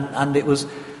that, and it was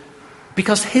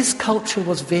because his culture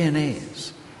was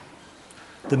Viennese.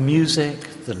 The music,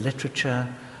 the literature,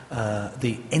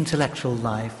 the intellectual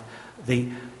life, the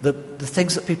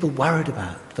things that people worried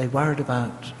about. They worried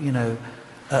about,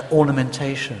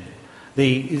 ornamentation.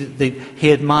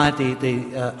 He admired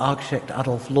the architect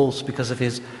Adolf Loos because of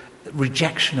his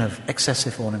rejection of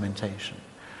excessive ornamentation.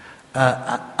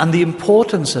 And the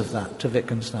importance of that to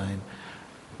Wittgenstein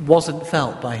wasn't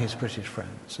felt by his British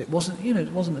friends. It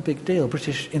wasn't a big deal.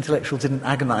 British intellectuals didn't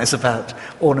agonise about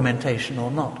ornamentation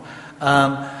or not.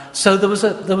 So there was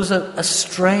a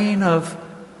strain of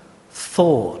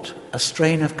thought, a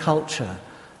strain of culture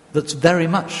that's very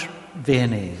much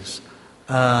Viennese,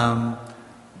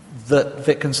 that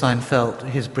Wittgenstein felt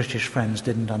his British friends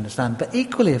didn't understand. But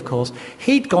equally, of course,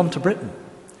 he'd gone to Britain.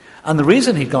 And the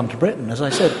reason he'd gone to Britain, as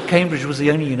I said, Cambridge was the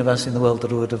only university in the world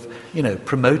that would have,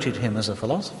 promoted him as a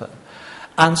philosopher.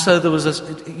 And so there was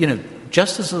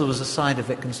just as there was a side of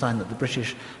Wittgenstein that the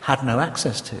British had no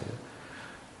access to,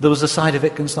 there was a side of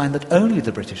Wittgenstein that only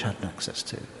the British had access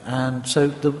to. And so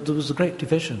there was a great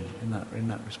division in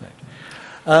that respect.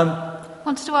 I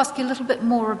wanted to ask you a little bit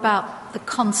more about the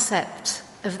concept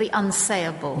of the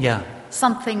unsayable. Yeah.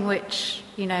 Something which,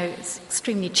 is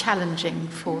extremely challenging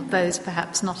for those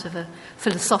perhaps not of a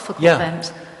philosophical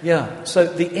bent. Yeah, so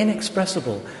the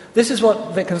inexpressible. This is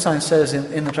what Wittgenstein says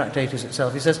in the Tractatus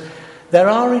itself. He says, there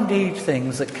are indeed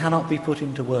things that cannot be put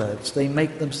into words. They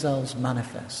make themselves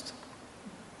manifest.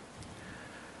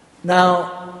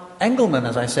 Now, Engelmann,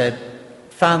 as I said,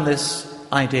 found this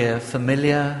idea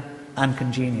familiar and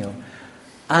congenial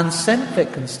and sent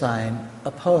Wittgenstein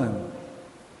a poem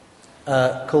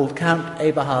called Count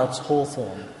Eberhard's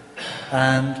Hawthorne.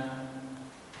 And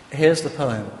here's the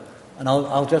poem, and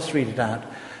I'll just read it out.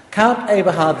 Count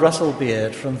Eberhard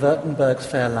Russellbeard from Württemberg's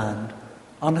fair land,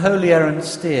 on holy errand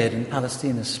steered in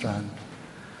Palestina's strand.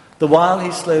 The while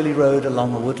he slowly rode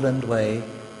along a woodland way,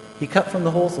 he cut from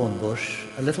the hawthorn bush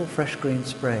a little fresh green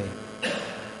spray.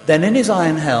 Then in his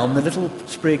iron helm the little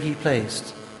sprig he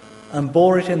placed, and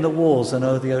bore it in the wars and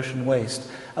o'er the ocean waste.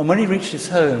 And when he reached his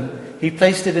home, he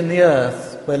placed it in the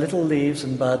earth, where little leaves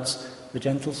and buds the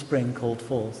gentle spring called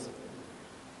forth.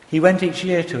 He went each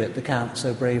year to it, the Count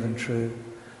so brave and true,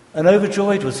 and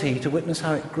overjoyed was he to witness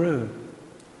how it grew.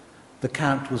 The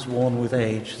Count was worn with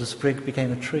age, the sprig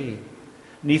became a tree,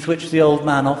 neath which the old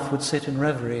man oft would sit in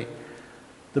reverie.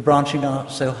 The branching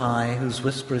arch so high, whose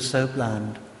whisper is so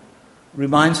bland,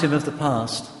 reminds him of the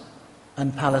past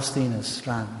and Palestina's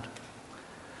strand.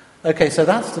 Okay, so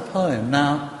that's the poem.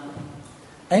 Now,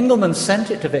 Engelmann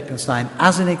sent it to Wittgenstein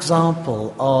as an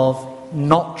example of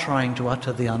not trying to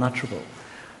utter the unutterable.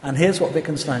 And here's what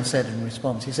Wittgenstein said in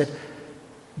response. He said,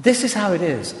 this is how it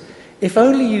is. If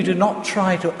only you do not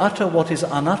try to utter what is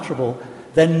unutterable,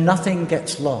 then nothing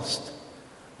gets lost.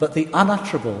 But the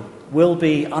unutterable will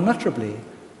be unutterably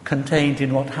contained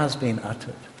in what has been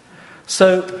uttered.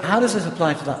 So how does this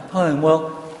apply to that poem?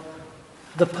 Well,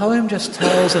 the poem just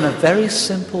tells in a very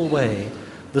simple way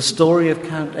the story of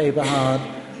Count Eberhard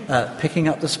picking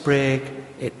up the sprig,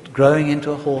 it growing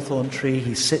into a hawthorn tree,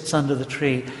 he sits under the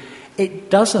tree. It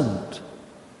doesn't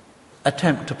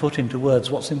attempt to put into words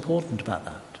what's important about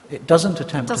that. It doesn't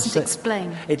attempt to say...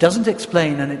 explain. It doesn't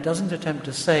explain, and it doesn't attempt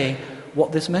to say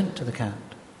what this meant to the Count.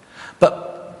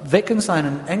 But Wittgenstein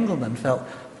and Engelmann felt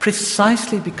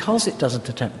precisely because it doesn't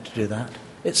attempt to do that,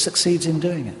 it succeeds in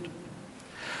doing it.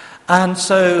 And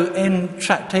so in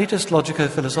Tractatus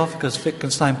Logico-Philosophicus,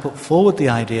 Wittgenstein put forward the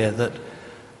idea that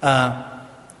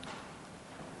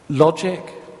logic,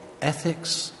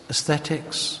 ethics,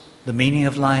 aesthetics, the meaning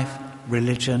of life,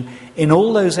 religion, in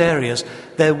all those areas,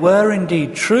 there were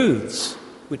indeed truths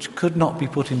which could not be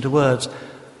put into words,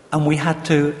 and we had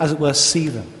to, as it were, see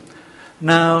them.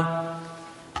 Now,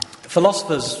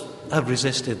 philosophers have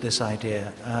resisted this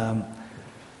idea.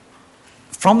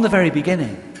 From the very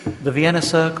beginning, the Vienna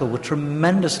Circle were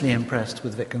tremendously impressed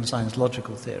with Wittgenstein's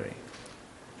logical theory,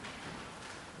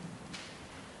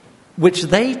 which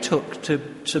they took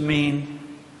to mean,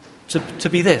 to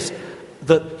be this,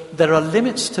 that there are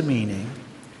limits to meaning,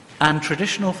 and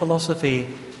traditional philosophy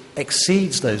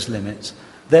exceeds those limits.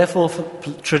 Therefore,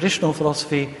 traditional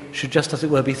philosophy should just, as it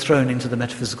were, be thrown into the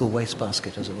metaphysical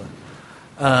wastebasket, as it were.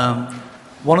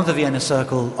 One of the Vienna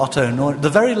Circle, Otto Neuer,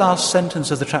 the very last sentence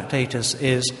of the Tractatus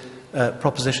is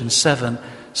Proposition 7,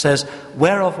 says,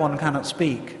 whereof one cannot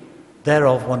speak,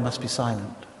 thereof one must be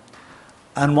silent.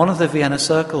 And one of the Vienna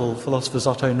Circle philosophers,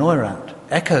 Otto Neurath,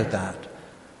 echoed that,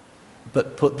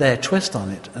 but put their twist on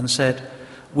it and said,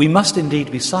 we must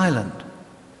indeed be silent,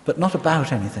 but not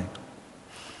about anything.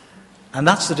 And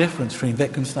that's the difference between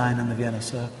Wittgenstein and the Vienna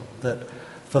Circle. That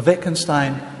for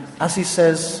Wittgenstein, as he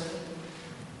says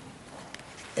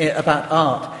about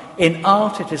art, in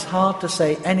art it is hard to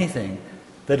say anything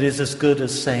that is as good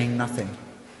as saying nothing.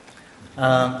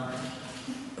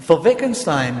 For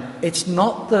Wittgenstein, it's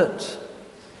not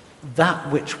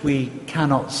that which we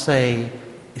cannot say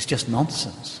is just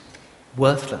nonsense,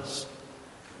 worthless.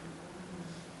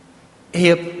 He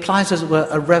applies, as it were,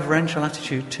 a reverential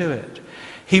attitude to it.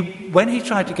 When he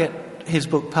tried to get his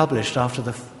book published after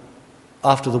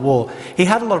the war, he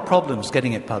had a lot of problems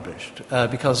getting it published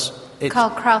because Karl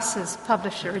Kraus's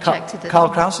publisher rejected it. Karl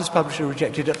Kraus's publisher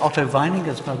rejected it. Otto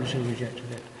Weininger's publisher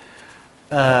rejected it.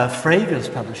 Frege's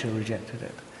publisher rejected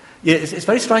it. Yeah, it's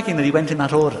very striking that he went in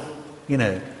that order. You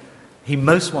know, he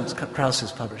most wants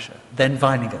Kraus's publisher, then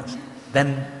Weininger's,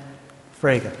 then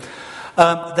Frege.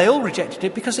 They all rejected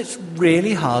it because it's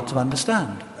really hard to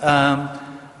understand.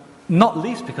 Not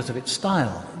least because of its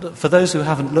style. For those who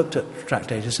haven't looked at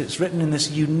Tractatus, it's written in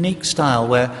this unique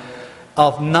style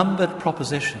of numbered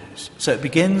propositions. So it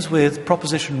begins with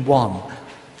proposition 1,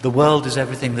 the world is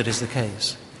everything that is the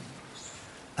case.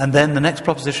 And then the next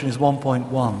proposition is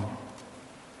 1.1.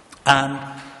 And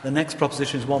the next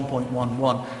proposition is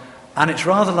 1.11. And it's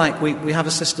rather like we have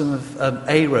a system of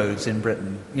A roads in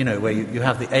Britain, you know, where you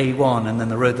have the A1 and then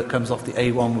the road that comes off the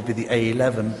A1 would be the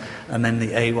A11 and then the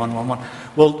A111.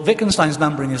 Well, Wittgenstein's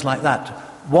numbering is like that.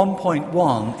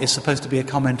 1.1 is supposed to be a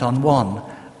comment on 1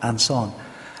 and so on.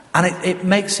 And it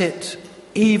makes it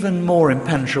even more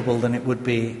impenetrable than it would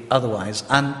be otherwise.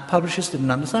 And publishers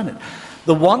didn't understand it.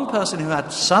 The one person who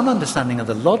had some understanding of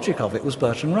the logic of it was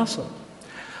Bertrand Russell.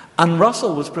 And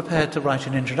Russell was prepared to write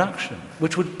an introduction,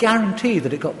 which would guarantee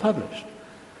that it got published.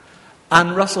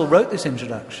 And Russell wrote this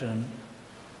introduction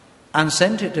and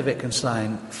sent it to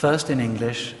Wittgenstein, first in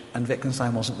English, and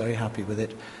Wittgenstein wasn't very happy with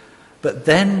it. But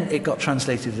then it got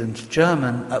translated into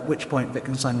German, at which point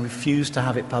Wittgenstein refused to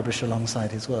have it published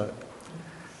alongside his work.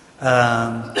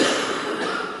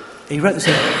 He wrote this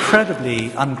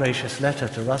incredibly ungracious letter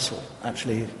to Russell,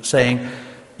 actually, saying,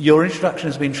 your introduction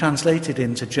has been translated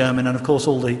into German, and of course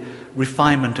all the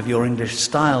refinement of your English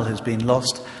style has been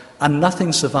lost, and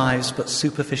nothing survives but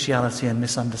superficiality and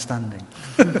misunderstanding.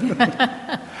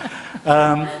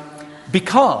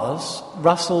 Because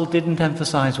Russell didn't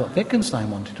emphasize what Wittgenstein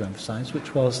wanted to emphasize,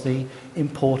 which was the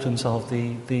importance of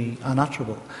the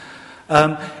unutterable.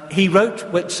 He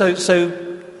wrote, so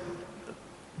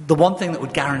the one thing that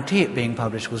would guarantee it being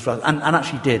published was, and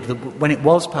actually did, when it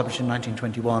was published in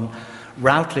 1921,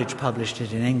 Routledge published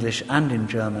it in English and in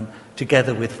German,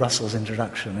 together with Russell's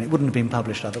introduction. It wouldn't have been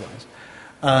published otherwise.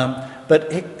 But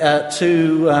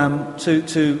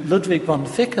to Ludwig von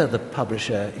Vicker, the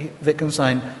publisher,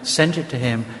 Wittgenstein sent it to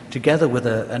him together with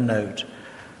a note.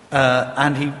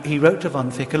 And he wrote to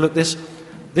von Vicker, look, this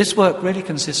work really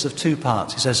consists of two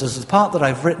parts. He says, there's the part that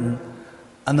I've written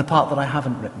and the part that I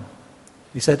haven't written.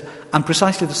 He said, and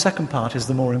precisely the second part is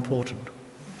the more important.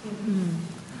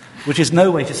 Which is no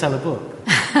way to sell a book.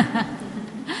 I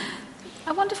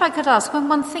wonder if I could ask, when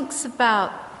one thinks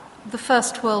about the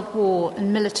First World War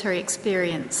and military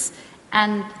experience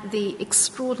and the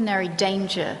extraordinary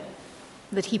danger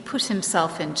that he put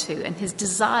himself into and his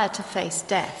desire to face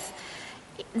death,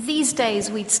 these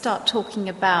days we'd start talking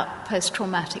about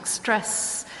post-traumatic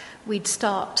stress,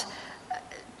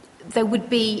 there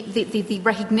would be the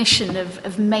recognition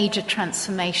of major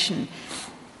transformation.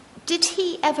 Did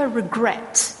he ever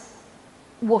regret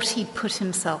what he'd put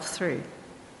himself through,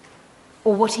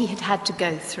 or what he had to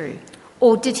go through?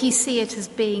 Or did he see it as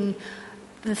being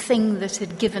the thing that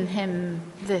had given him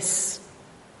this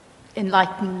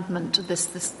enlightenment,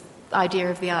 this idea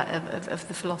of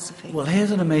the philosophy? Well, here's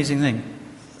an amazing thing.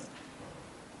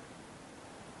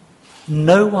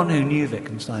 No one who knew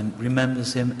Wittgenstein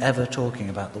remembers him ever talking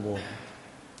about the war.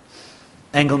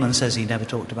 Engelman says he never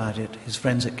talked about it. His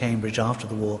friends at Cambridge after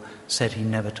the war said he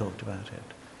never talked about it.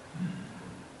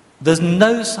 There's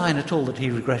no sign at all that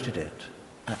he regretted it,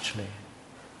 actually.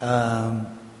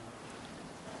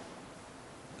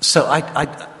 So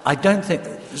I don't think...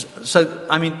 So,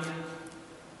 I mean,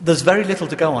 there's very little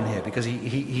to go on here because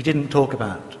he didn't talk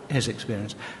about his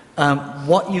experience.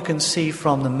 What you can see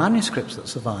from the manuscripts that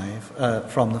survive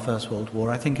from the First World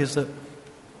War, I think, is that,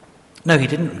 no, he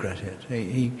didn't regret it.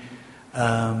 He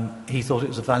thought it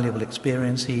was a valuable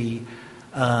experience.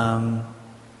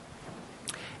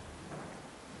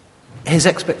 His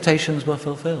expectations were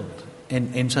fulfilled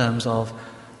in terms of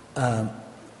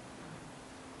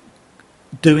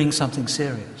doing something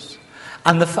serious,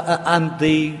 and the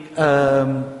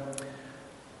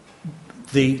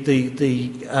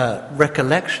the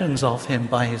recollections of him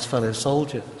by his fellow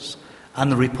soldiers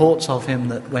and the reports of him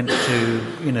that went to,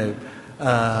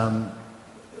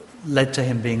 led to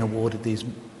him being awarded these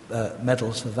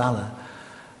medals for valour,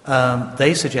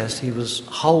 they suggest he was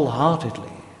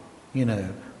wholeheartedly,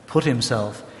 put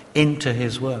himself into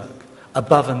his work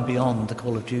above and beyond the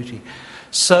call of duty.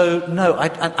 So, no,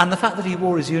 and the fact that he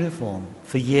wore his uniform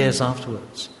for years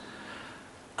afterwards,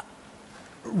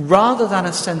 rather than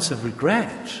a sense of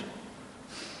regret,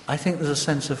 I think there's a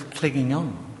sense of clinging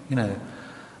on.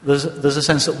 There's a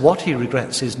sense that what he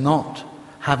regrets is not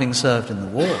having served in the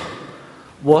war.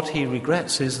 What he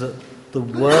regrets is that the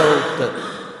world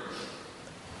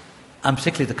and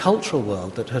particularly the cultural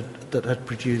world that had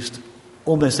produced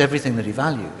almost everything that he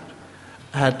valued,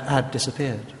 had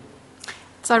disappeared.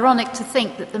 It's ironic to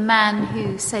think that the man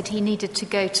who said he needed to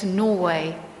go to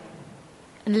Norway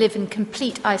and live in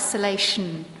complete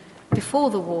isolation before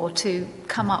the war to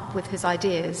come up with his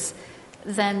ideas,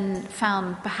 then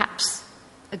found perhaps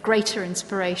a greater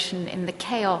inspiration in the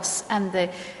chaos and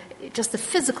just the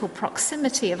physical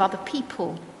proximity of other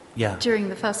people during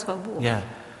the First World War. Yeah,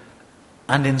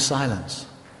 and in silence,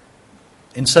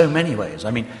 in so many ways.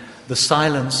 I mean, the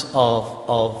silence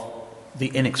of the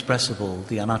inexpressible,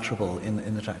 the unutterable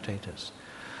in the Tractatus.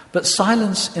 But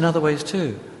silence in other ways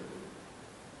too.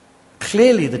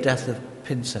 Clearly the death of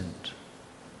Pinsent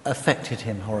affected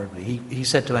him horribly. He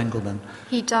said to Engelmann...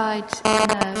 He died in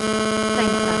a plane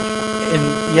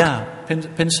crash.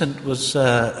 Pinsent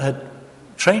had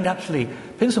trained actually...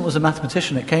 Pinsent was a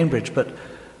mathematician at Cambridge, but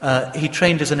he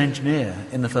trained as an engineer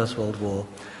in the First World War,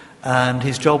 and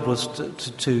his job was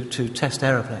to test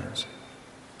aeroplanes.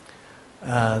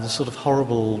 The sort of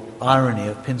horrible irony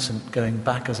of Pinsent going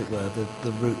back, as it were,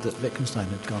 the route that Wittgenstein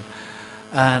had gone.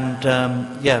 And,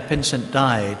 Pinsent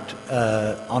died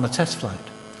on a test flight.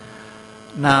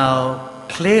 Now,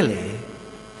 clearly,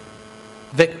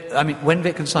 when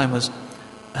Wittgenstein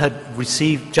had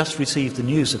just received the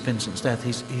news of Pinsent's death,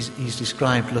 he's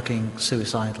described looking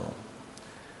suicidal.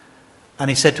 And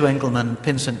he said to Engelmann,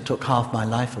 "Pinsent took half my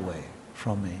life away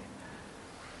from me."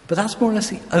 But that's more or less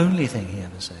the only thing he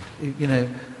ever said.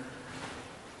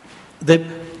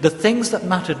 The things that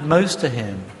mattered most to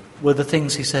him were the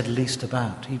things he said least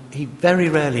about. He very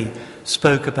rarely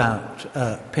spoke about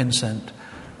Pinsent.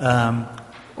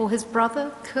 Or his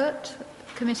brother, Kurt,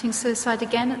 committing suicide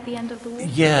again at the end of the war?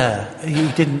 Yeah,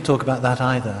 he didn't talk about that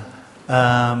either.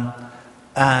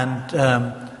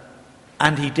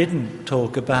 And he didn't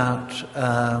talk about,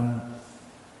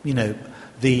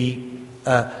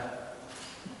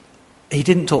 he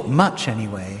didn't talk much,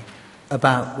 anyway,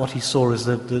 about what he saw as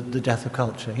the death of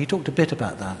culture. He talked a bit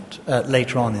about that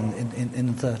later on in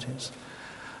the 30s.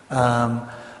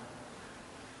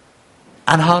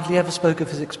 And hardly ever spoke of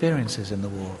his experiences in the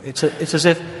war. It's as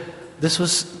if this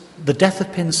was the death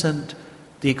of Pinsent,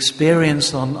 the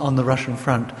experience on the Russian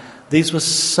front. These were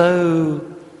so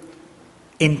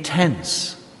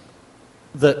intense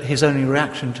that his only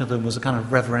reaction to them was a kind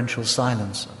of reverential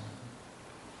silence.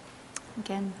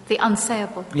 Again, the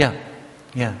unsayable. Yeah.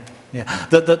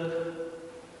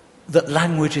 That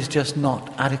language is just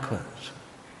not adequate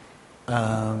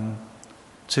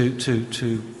to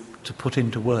put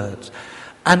into words.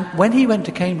 And when he went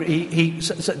to Cambridge,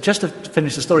 so just to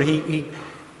finish the story,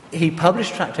 he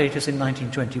published Tractatus in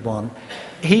 1921.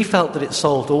 He felt that it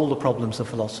solved all the problems of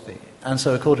philosophy, and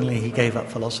so accordingly he gave up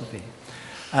philosophy,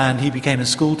 and he became a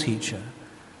school teacher.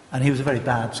 And he was a very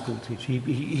bad school teacher.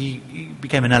 He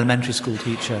became an elementary school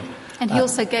teacher. And he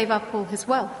also gave up all his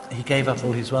wealth. He gave up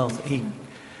all his wealth. He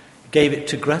gave it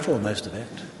to Gretel, most of it,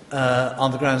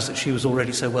 on the grounds that she was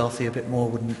already so wealthy, a bit more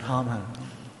wouldn't harm her.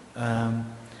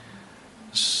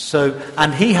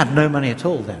 And he had no money at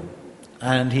all then,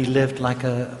 and he lived like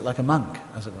a monk,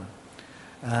 as it were.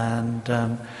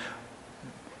 And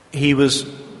he was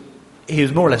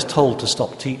more or less told to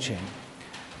stop teaching,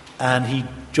 and he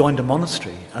joined a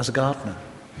monastery as a gardener.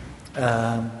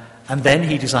 And then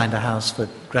he designed a house for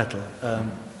Gretel.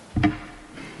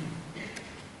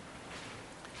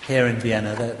 Here in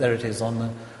Vienna, there it is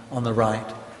on the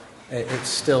right. It's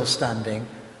still standing.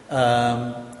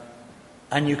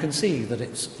 And you can see that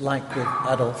it's like with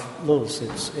Adolf Loos.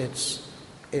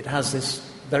 It has this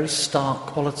very stark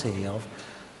quality of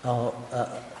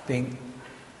being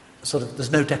sort of,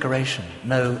 there's no decoration,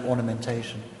 no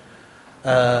ornamentation.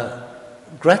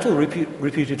 Gretel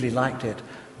reputedly liked it.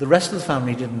 The rest of the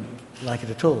family didn't like it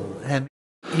at all. And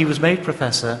he was made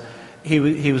professor. He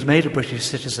was made a British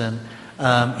citizen.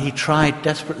 He tried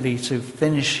desperately to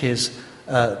finish his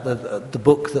the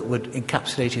book that would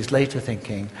encapsulate his later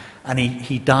thinking, and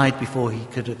he died before he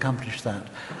could accomplish that.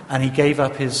 And he gave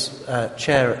up his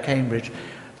chair at Cambridge,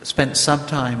 spent some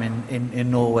time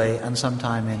in Norway and some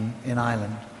time in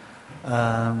Ireland,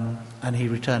 and he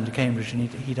returned to Cambridge, and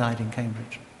he died in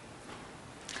Cambridge.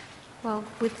 Well,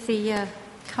 with the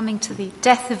coming to the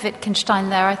death of Wittgenstein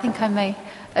there, I think I may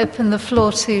open the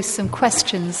floor to some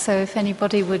questions. So if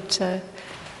anybody would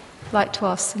like to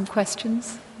ask some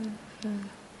questions.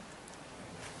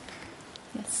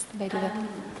 Yes, the lady there.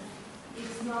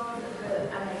 It's not the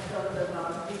anecdote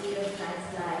about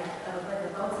Wittgenstein's life,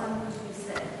 but about something you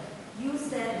said. You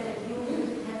said that you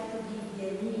would have to be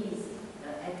Viennese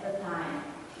at the time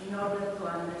in order to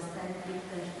understand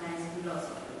Wittgenstein's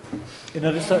philosophy. In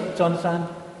order to understand?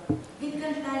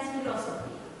 Wittgenstein's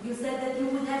philosophy. You said that you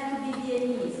would have to be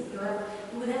Viennese.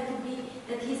 You would have to be,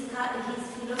 that his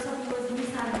philosophy was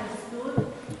misunderstood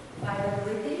by the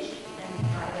British and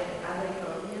by the other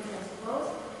Europeans, I suppose,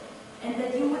 and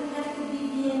that you would have to be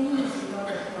Viennese in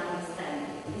order to understand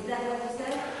it. Is that what you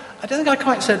said? I don't think I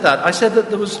quite said that. I said that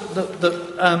there was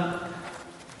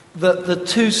the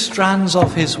two strands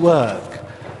of his work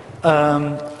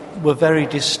were very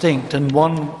distinct, and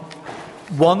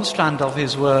one strand of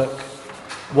his work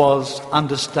was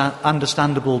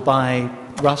understandable by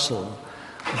Russell.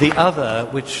 The other,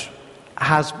 which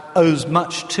owes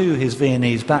much to his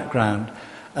Viennese background,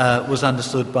 was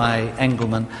understood by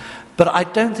Engelmann. But I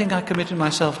don't think I committed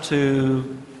myself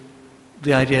to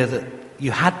the idea that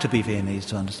you had to be Viennese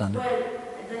to understand it. Well,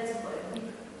 that's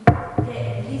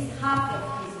at least half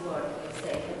of his work, you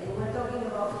say, but we were talking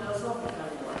about philosophical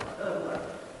work.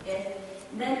 Yes.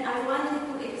 Then I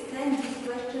wanted to extend this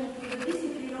question to the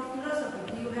discipline of philosophy.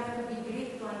 Do you have to be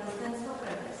Greek to understand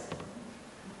Socrates?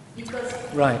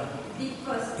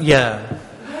 Because yeah.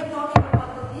 we're talking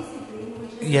about the discipline,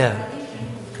 which is Yeah. a tradition.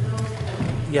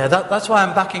 Yeah, that's why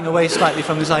I'm backing away slightly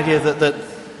from this idea that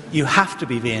you have to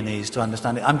be Viennese to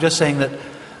understand it. I'm just saying that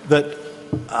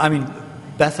I mean,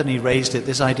 Bethany raised it,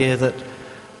 this idea that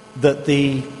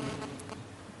the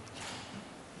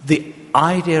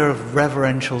idea of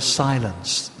reverential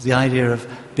silence, the idea of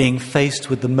being faced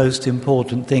with the most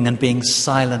important thing and being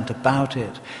silent about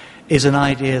it, is an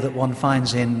idea that one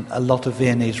finds in a lot of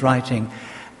Viennese writing,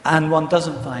 and one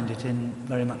doesn't find it in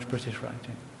very much British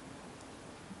writing.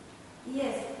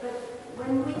 Yes, but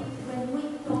when we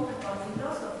talk about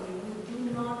philosophy, we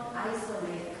do not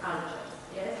isolate cultures.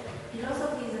 Yes,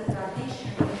 philosophy is a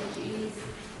tradition which is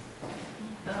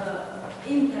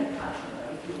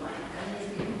intercultural, if you want. And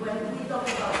when we talk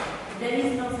about, there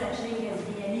is no such thing as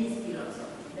Viennese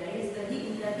philosophy. There is the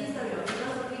history of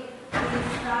philosophy. We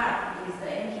start with the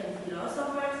ancient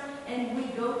philosophers, and we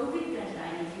go to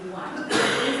Wittgenstein, if you want.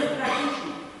 There is a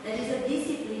tradition. There is a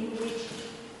discipline which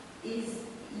is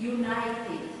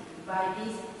united by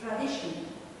this tradition.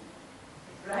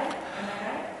 Right? Am I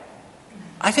right?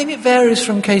 I think it varies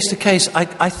from case to case.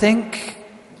 I think...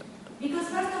 Because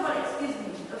first of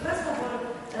all,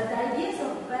 the ideas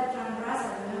of Bertrand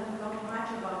Russell, we haven't talked much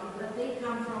about it, but they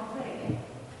come from Frege.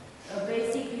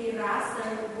 Basically,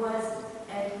 Russell was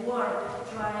at work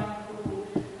trying to,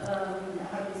 to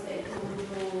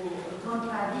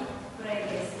contradict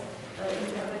Frege's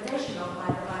interpretation of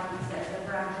mathematics as a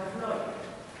branch of logic.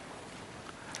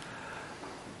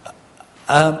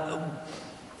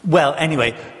 Well,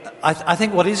 anyway, I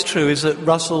think what is true is that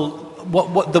Russell,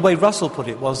 the way Russell put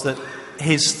it was that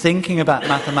his thinking about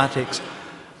mathematics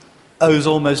owes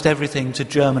almost everything to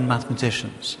German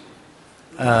mathematicians.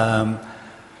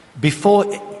 Before,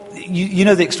 you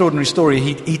know the extraordinary story,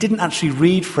 he didn't actually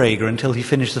read Frege until he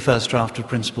finished the first draft of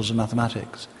Principles of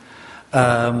Mathematics.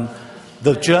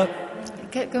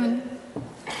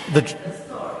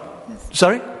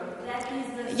 Sorry?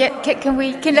 Yeah,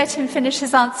 can let him finish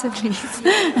his answer, please?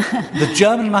 The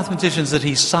German mathematicians that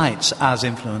he cites as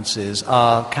influences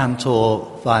are Cantor,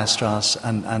 Weierstrass,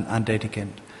 and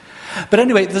Dedekind. But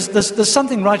anyway, there's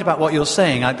something right about what you're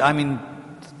saying. I mean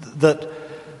that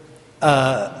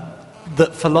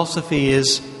philosophy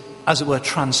is, as it were,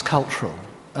 transcultural.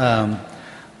 And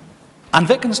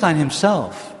Wittgenstein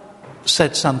himself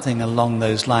said something along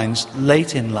those lines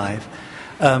late in life.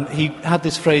 He had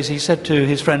this phrase. He said to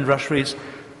his friend Rushries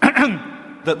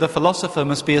that the philosopher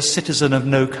must be a citizen of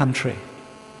no country.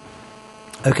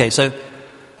 Okay, so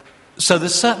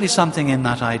there's certainly something in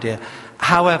that idea.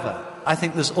 However, I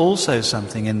think there's also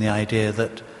something in the idea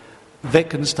that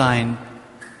Wittgenstein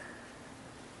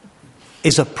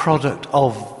is a product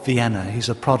of Vienna. He's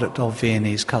a product of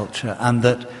Viennese culture, and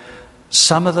that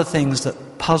some of the things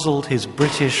that puzzled his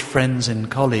British friends and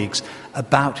colleagues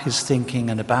about his thinking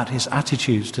and about his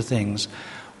attitudes to things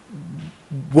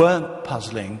weren't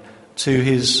puzzling to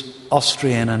his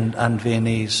Austrian and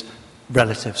Viennese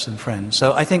relatives and friends.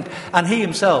 So I think, and he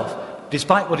himself,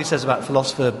 despite what he says about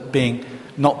philosopher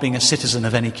not being a citizen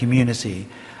of any community,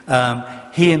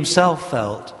 he himself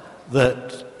felt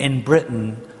that in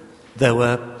Britain there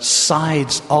were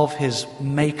sides of his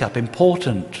makeup,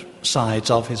 important sides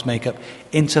of his makeup,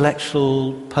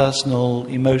 intellectual, personal,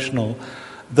 emotional,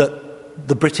 that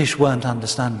the British weren't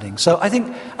understanding. So I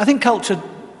think culture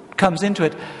comes into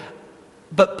it,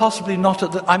 but possibly not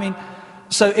at the... I mean,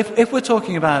 so if we're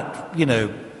talking about,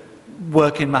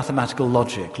 work in mathematical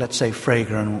logic, let's say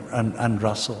Frege and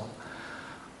Russell,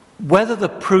 whether the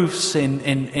proofs in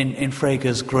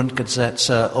Frege's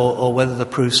Grundgesetze or whether the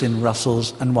proofs in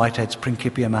Russell's and Whitehead's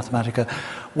Principia Mathematica,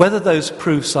 whether those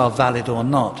proofs are valid or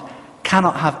not,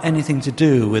 cannot have anything to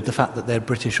do with the fact that they're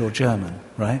British or German,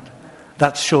 right?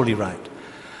 That's surely right.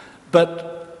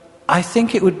 But I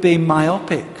think it would be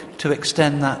myopic to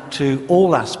extend that to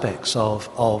all aspects of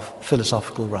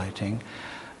philosophical writing,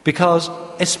 because,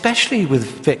 especially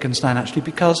with Wittgenstein actually,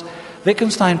 because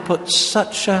Wittgenstein put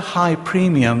such a high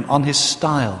premium on his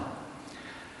style.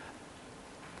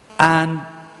 And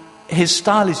his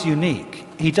style is unique.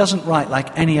 He doesn't write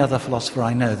like any other philosopher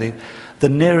I know. The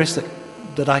nearest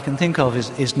that I can think of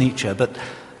is Nietzsche, but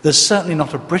there's certainly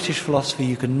not a British philosopher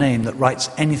you can name that writes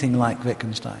anything like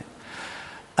Wittgenstein.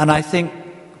 And I think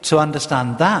to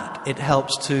understand that, it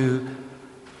helps to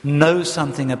know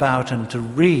something about and to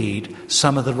read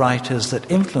some of the writers that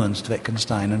influenced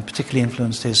Wittgenstein and particularly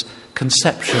influenced his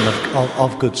conception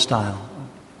of good style.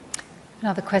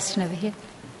 Another question over here.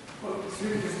 Well, it's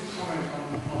really just a comment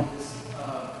on this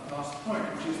last point,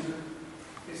 which is that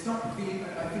it's not...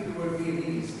 I think the word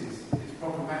Viennese is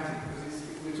problematic because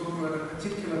we're talking about a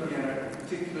particular Vienna at a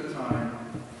particular time,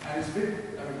 and it's to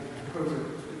quote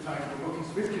the title of the book,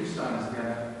 it's Wittgenstein's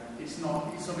Vienna. It's not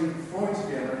even Freud's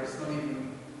Vienna, it's not even...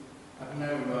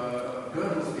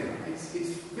 Gödel's Vienna. It's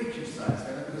Wittgenstein's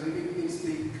Vienna because it's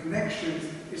the connections,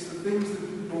 it's the things that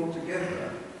he brought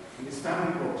together, and his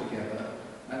family brought together,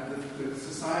 and the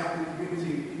society, the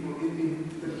community, people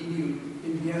that he knew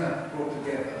in Vienna brought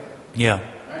together. Yeah.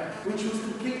 Right? Which was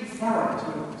completely foreign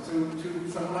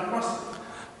to someone like Russell.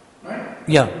 Right?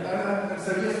 Yeah. And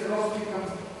so yes, philosophy comes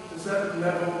to a certain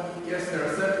level. Yes, there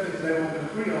are certain things they will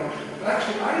agree on, but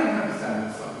actually I didn't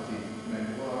understand Socrates.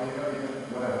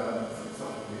 Whatever.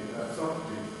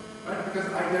 Socrates, right? Because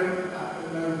I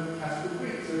don't know classical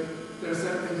Greek, so there are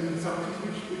certain things in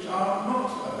Socrates which are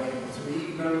not available to me,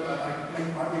 even though I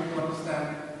might be able to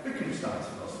understand Wittgenstein's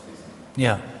philosophy.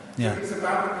 Yeah. So it's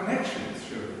about the connections,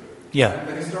 sure. Yeah. And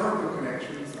the historical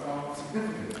connections are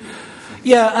significant.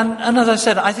 Yeah, and as I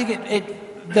said, I think it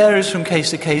varies from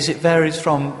case to case, it varies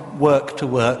from work to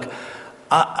work.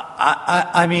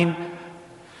 I mean,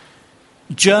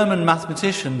 German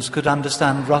mathematicians could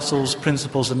understand Russell's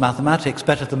principles of mathematics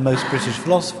better than most British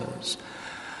philosophers.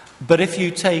 But if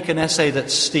you take an essay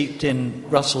that's steeped in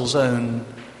Russell's own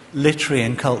literary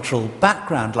and cultural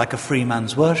background, like A Free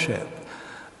Man's Worship,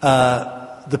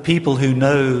 the people who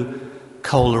know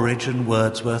Coleridge and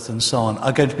Wordsworth and so on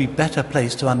are going to be better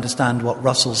placed to understand what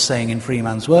Russell's saying in Free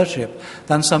Man's Worship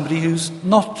than somebody who's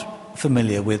not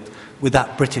familiar with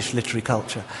that British literary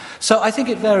culture. So I think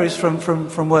it varies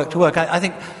from work to work. I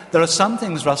think there are some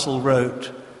things Russell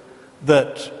wrote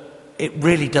that it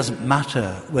really doesn't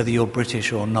matter whether you're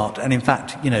British or not. And in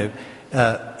fact, in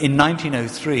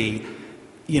 1903,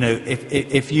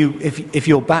 if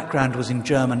your background was in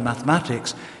German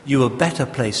mathematics, you were better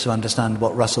placed to understand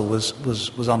what Russell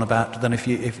was on about than if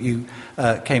you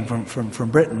came from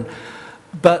Britain.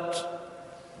 But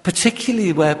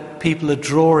particularly where people are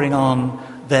drawing on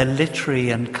their literary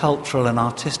and cultural and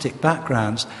artistic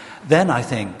backgrounds, then I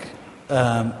think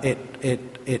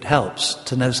it helps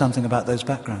to know something about those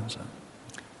backgrounds.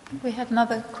 We had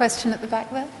another question at the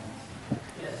back there.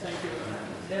 Yes, thank you.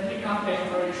 Let me come back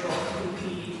very short to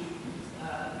the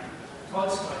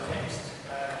Tolstoy text,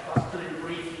 but very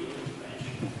briefly you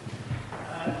mentioned.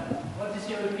 What is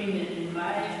your opinion? In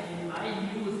my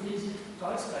view, this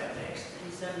Tolstoy text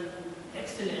is an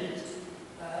excellent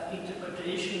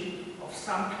interpretation of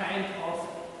some kind of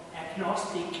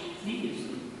agnostic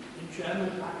theism. In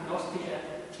German, agnostischer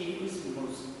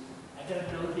Theismus. I don't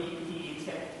know the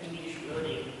exact English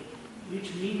wording,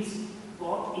 which means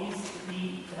God is the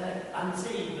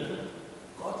unsayable,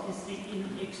 God is the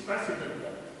inexpressible.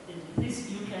 And this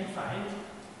you can find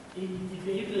in the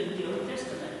Bible in the Old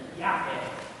Testament, Yahweh.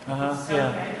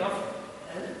 Some kind of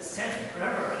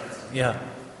self-reverence. Yeah.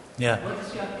 What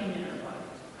is your opinion about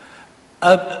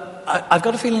it? I've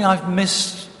got a feeling I've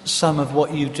missed some of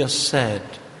what you just said.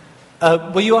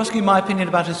 Were you asking my opinion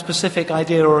about a specific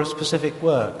idea or a specific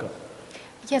work?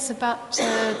 Yes, about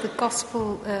the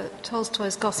gospel,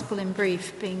 Tolstoy's Gospel in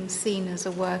Brief, being seen as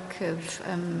a work of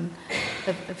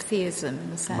theism,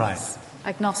 in a sense. Right.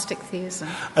 Agnostic theism.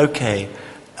 Okay.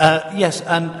 Yes,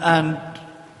 and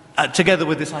together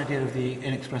with this idea of the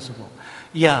inexpressible.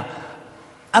 Yeah.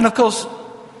 And of course,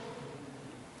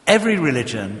 every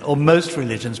religion, or most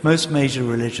religions, most major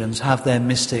religions, have their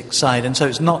mystic side, and so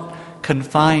it's not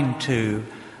confined to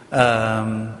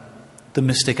the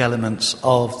mystic elements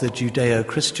of the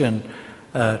Judeo-Christian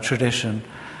tradition.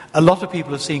 A lot of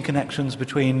people have seen connections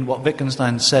between what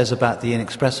Wittgenstein says about the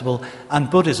inexpressible and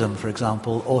Buddhism, for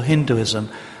example, or Hinduism.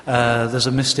 There's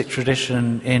a mystic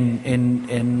tradition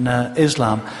in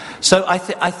Islam. So I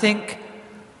think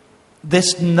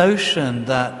this notion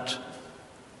that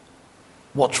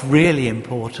what's really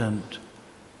important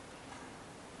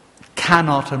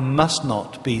cannot and must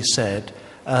not be said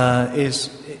is,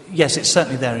 yes, it's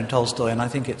certainly there in Tolstoy, and I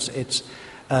think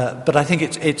but I think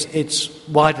it's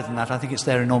wider than that. I think it's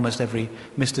there in almost every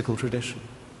mystical tradition.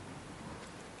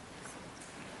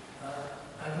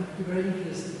 I would be very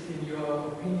interested in your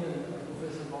opinion,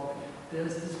 Professor Bock.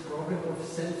 There's this problem of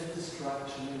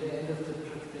self-destruction in the end of the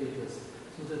Tractatus,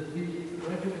 so that we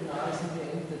recognize in the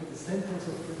end that the sentences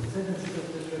of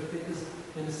the Tractatus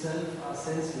themselves are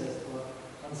senseless or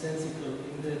nonsensical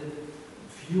in the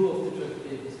view of the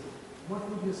Tractatus. What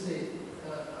would you say?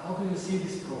 How do you see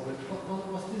this problem?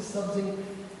 Was this something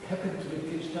happened to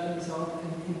Wittgenstein without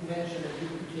intention and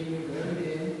it became aware in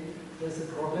the end? There's a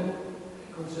problem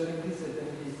concerning this, and then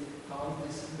he found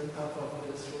this metaphor of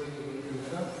the throwing away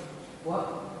the letter.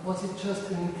 Was it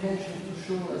just an intention to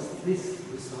show us this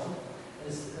result?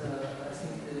 As I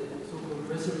think the so-called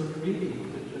resolute reading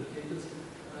of the Tractatus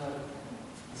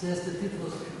says that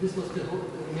this was the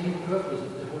main purpose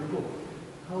of the whole book.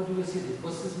 How do you see this?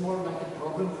 Was this more like a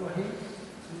problem for him?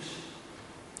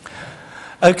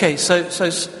 Okay, so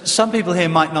some people here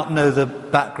might not know the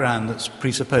background that's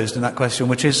presupposed in that question,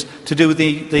 which is to do with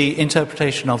the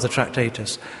interpretation of the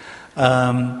Tractatus.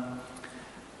 The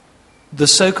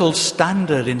so-called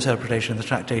standard interpretation of the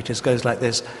Tractatus goes like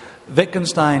this.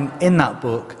 Wittgenstein, in that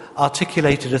book,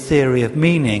 articulated a theory of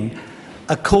meaning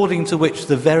according to which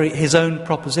his own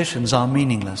propositions are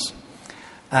meaningless.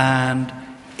 And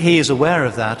he is aware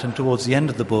of that, and towards the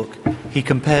end of the book, he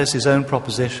compares his own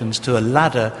propositions to a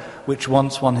ladder which,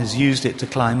 once one has used it to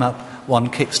climb up, one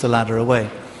kicks the ladder away.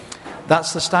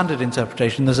 That's the standard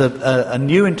interpretation. There's a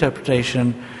new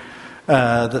interpretation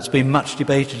that's been much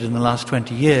debated in the last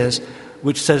 20 years,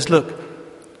 which says, look,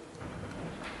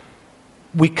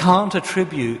 we can't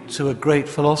attribute to a great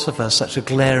philosopher such a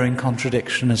glaring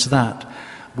contradiction as that.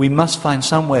 We must find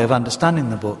some way of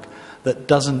understanding the book that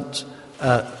doesn't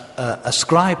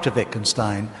ascribe to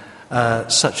Wittgenstein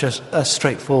such a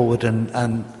straightforward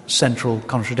and central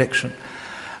contradiction.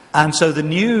 And so the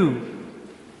new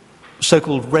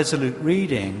so-called resolute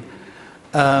reading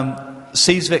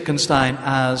sees Wittgenstein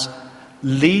as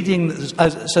leading.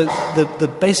 So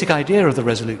the basic idea of the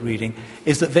resolute reading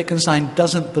is that Wittgenstein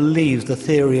doesn't believe the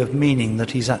theory of meaning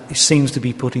that he seems to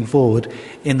be putting forward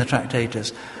in the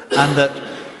Tractatus,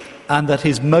 and that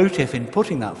his motive in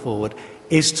putting that forward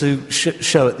is to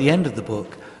show at the end of the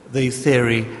book the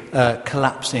theory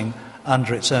collapsing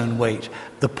under its own weight.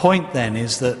 The point then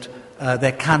is that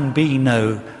there can be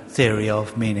no theory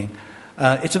of meaning.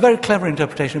 It's a very clever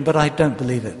interpretation, but I don't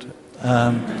believe it.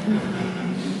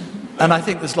 And I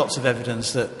think there's lots of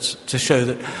evidence to show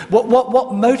that. What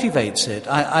motivates it?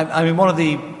 I mean, one of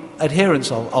the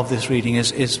adherents of this reading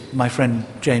is my friend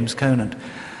James Conant.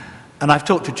 And I've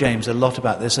talked to James a lot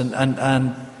about this, and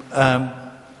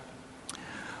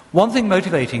one thing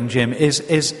motivating Jim is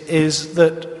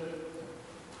that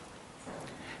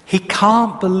he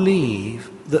can't believe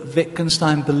that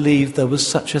Wittgenstein believed there was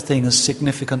such a thing as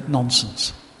significant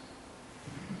nonsense.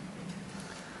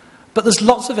 But there's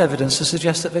lots of evidence to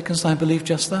suggest that Wittgenstein believed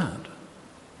just that.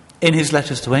 In his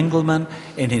letters to Engelmann,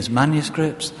 in his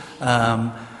manuscripts,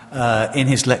 in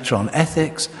his lecture on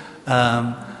ethics,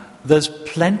 there's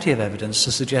plenty of evidence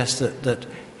to suggest that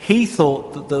he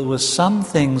thought that there were some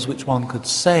things which one could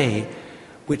say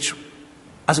which,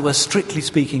 as it were, strictly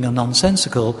speaking, are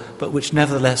nonsensical, but which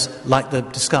nevertheless, like the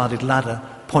discarded ladder,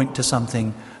 point to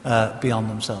something beyond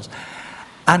themselves.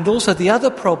 And also the other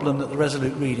problem that the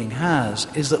resolute reading has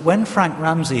is that when Frank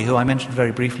Ramsey, who I mentioned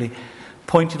very briefly,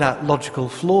 pointed out logical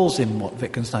flaws in what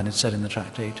Wittgenstein had said in the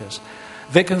Tractatus,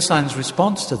 Wittgenstein's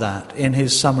response to that in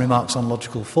his Some Remarks on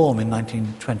Logical Form in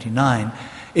 1929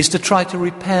 is to try to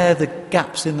repair the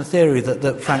gaps in the theory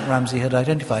that Frank Ramsey had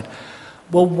identified.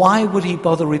 Well, why would he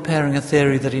bother repairing a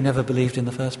theory that he never believed in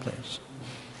the first place?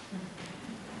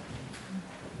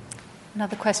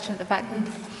 Another question at the back. I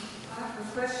have a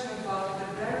question about the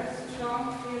very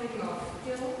strong feeling of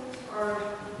guilt and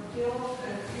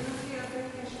guilty of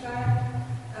Wittgenstein,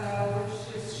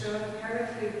 which is shown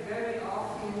apparently very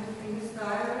often in his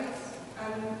diaries,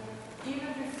 and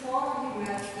even before he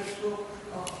met the book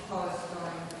of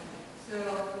Tolstoy. So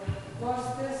was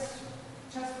this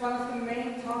just one of the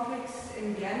main topics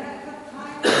in Vienna at that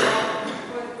time?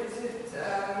 Or is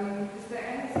there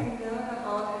anything known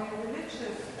about any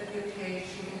religious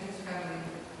education in his family?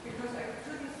 Because I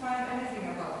couldn't find anything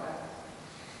about that.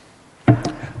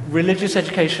 Religious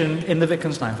education in the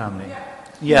Wittgenstein family?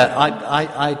 Yeah,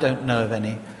 I don't know of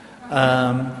any.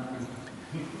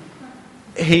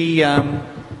 He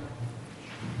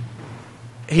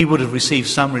would have received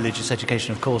some religious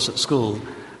education, of course, at school.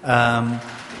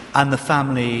 And the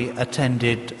family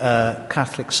attended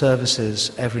Catholic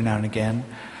services every now and again.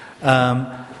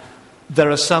 There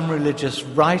are some religious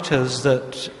writers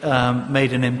that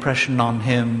made an impression on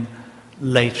him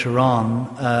later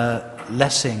on.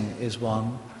 Lessing is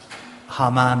one.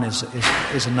 Hamann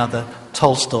is another.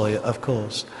 Tolstoy, of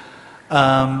course.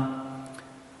 But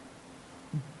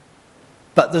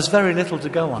there's very little to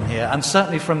go on here, and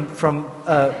certainly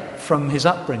from his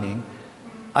upbringing,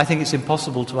 I think it's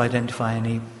impossible to identify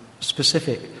any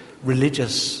specific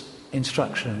religious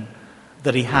instruction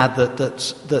that he had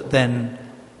that then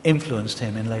influenced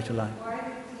him in later life. Why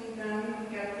did he then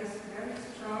get this very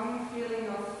strong feeling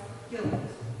of guilt?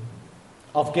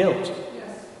 Of guilt?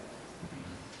 Yes.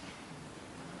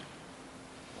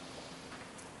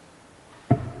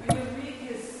 When you read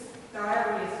his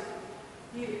diaries,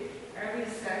 he every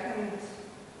second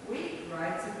week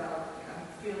writes about, I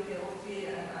feel guilty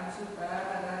and I'm so bad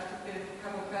and I have to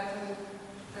become a better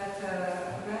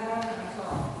man and so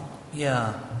on.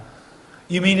 Yeah.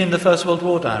 You mean in the First World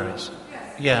War diaries?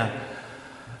 Yes. Yeah.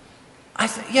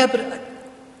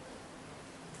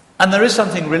 And there is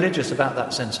something religious about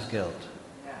that sense of guilt.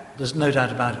 Yeah. There's no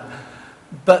doubt about it.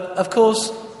 But, of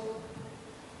course,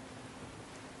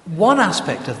 one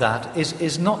aspect of that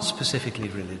is not specifically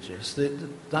religious.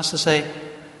 That's to say,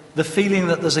 the feeling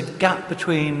that there's a gap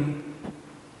between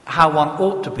how one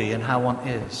ought to be and how one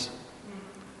is.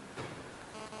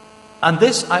 And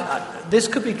this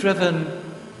could be driven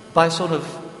by sort of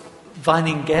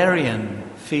Weiningerian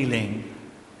feeling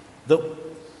that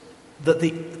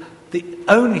the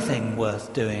only thing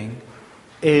worth doing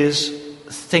is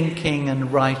thinking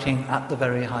and writing at the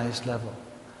very highest level.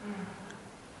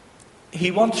 He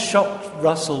once shocked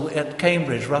Russell at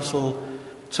Cambridge. Russell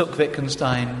took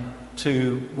Wittgenstein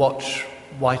to watch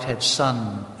Whitehead's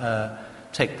son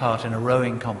take part in a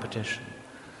rowing competition.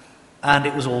 And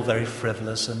it was all very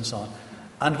frivolous and so on.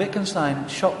 And Wittgenstein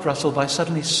shocked Russell by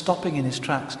suddenly stopping in his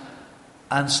tracks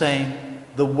and saying,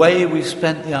 "The way we've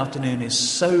spent the afternoon is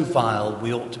so vile,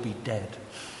 we ought to be dead."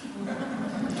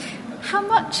 How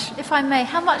much, if I may,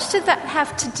 how much did that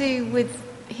have to do with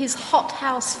his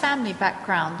hothouse family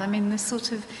background? I mean, this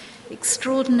sort of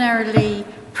extraordinarily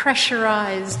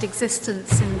pressurized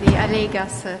existence in the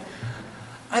Allegasse.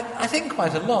 I think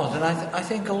quite a lot, and I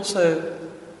think also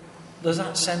there's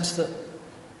that sense that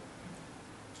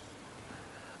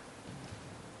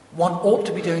one ought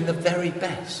to be doing the very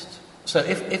best. So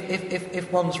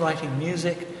if one's writing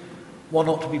music, one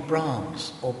ought to be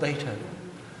Brahms or Beethoven.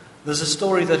 There's a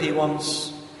story that he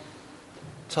once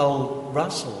told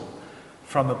Russell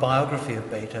from a biography of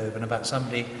Beethoven about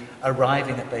somebody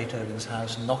arriving at Beethoven's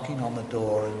house, knocking on the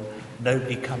door, and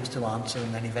nobody comes to answer,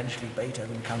 and then eventually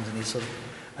Beethoven comes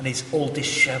and he's all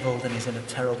dishevelled and he's in a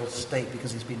terrible state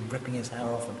because he's been ripping his hair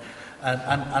off.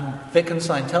 And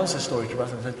Wittgenstein tells this story to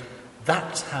Russell and says,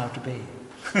 "That's how to be."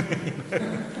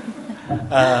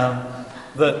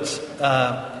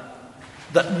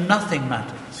 That nothing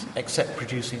matters except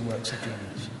producing works of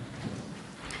genius.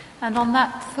 And on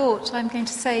that thought, I'm going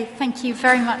to say thank you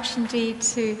very much indeed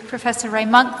to Professor Ray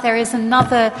Monk. There is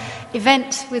another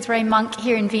event with Ray Monk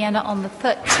here in Vienna on the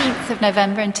 13th of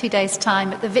November in 2 days'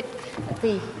 time at the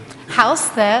house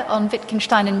there on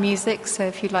Wittgenstein and music. So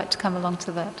if you'd like to come along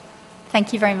to that.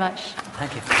 Thank you very much.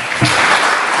 Thank you.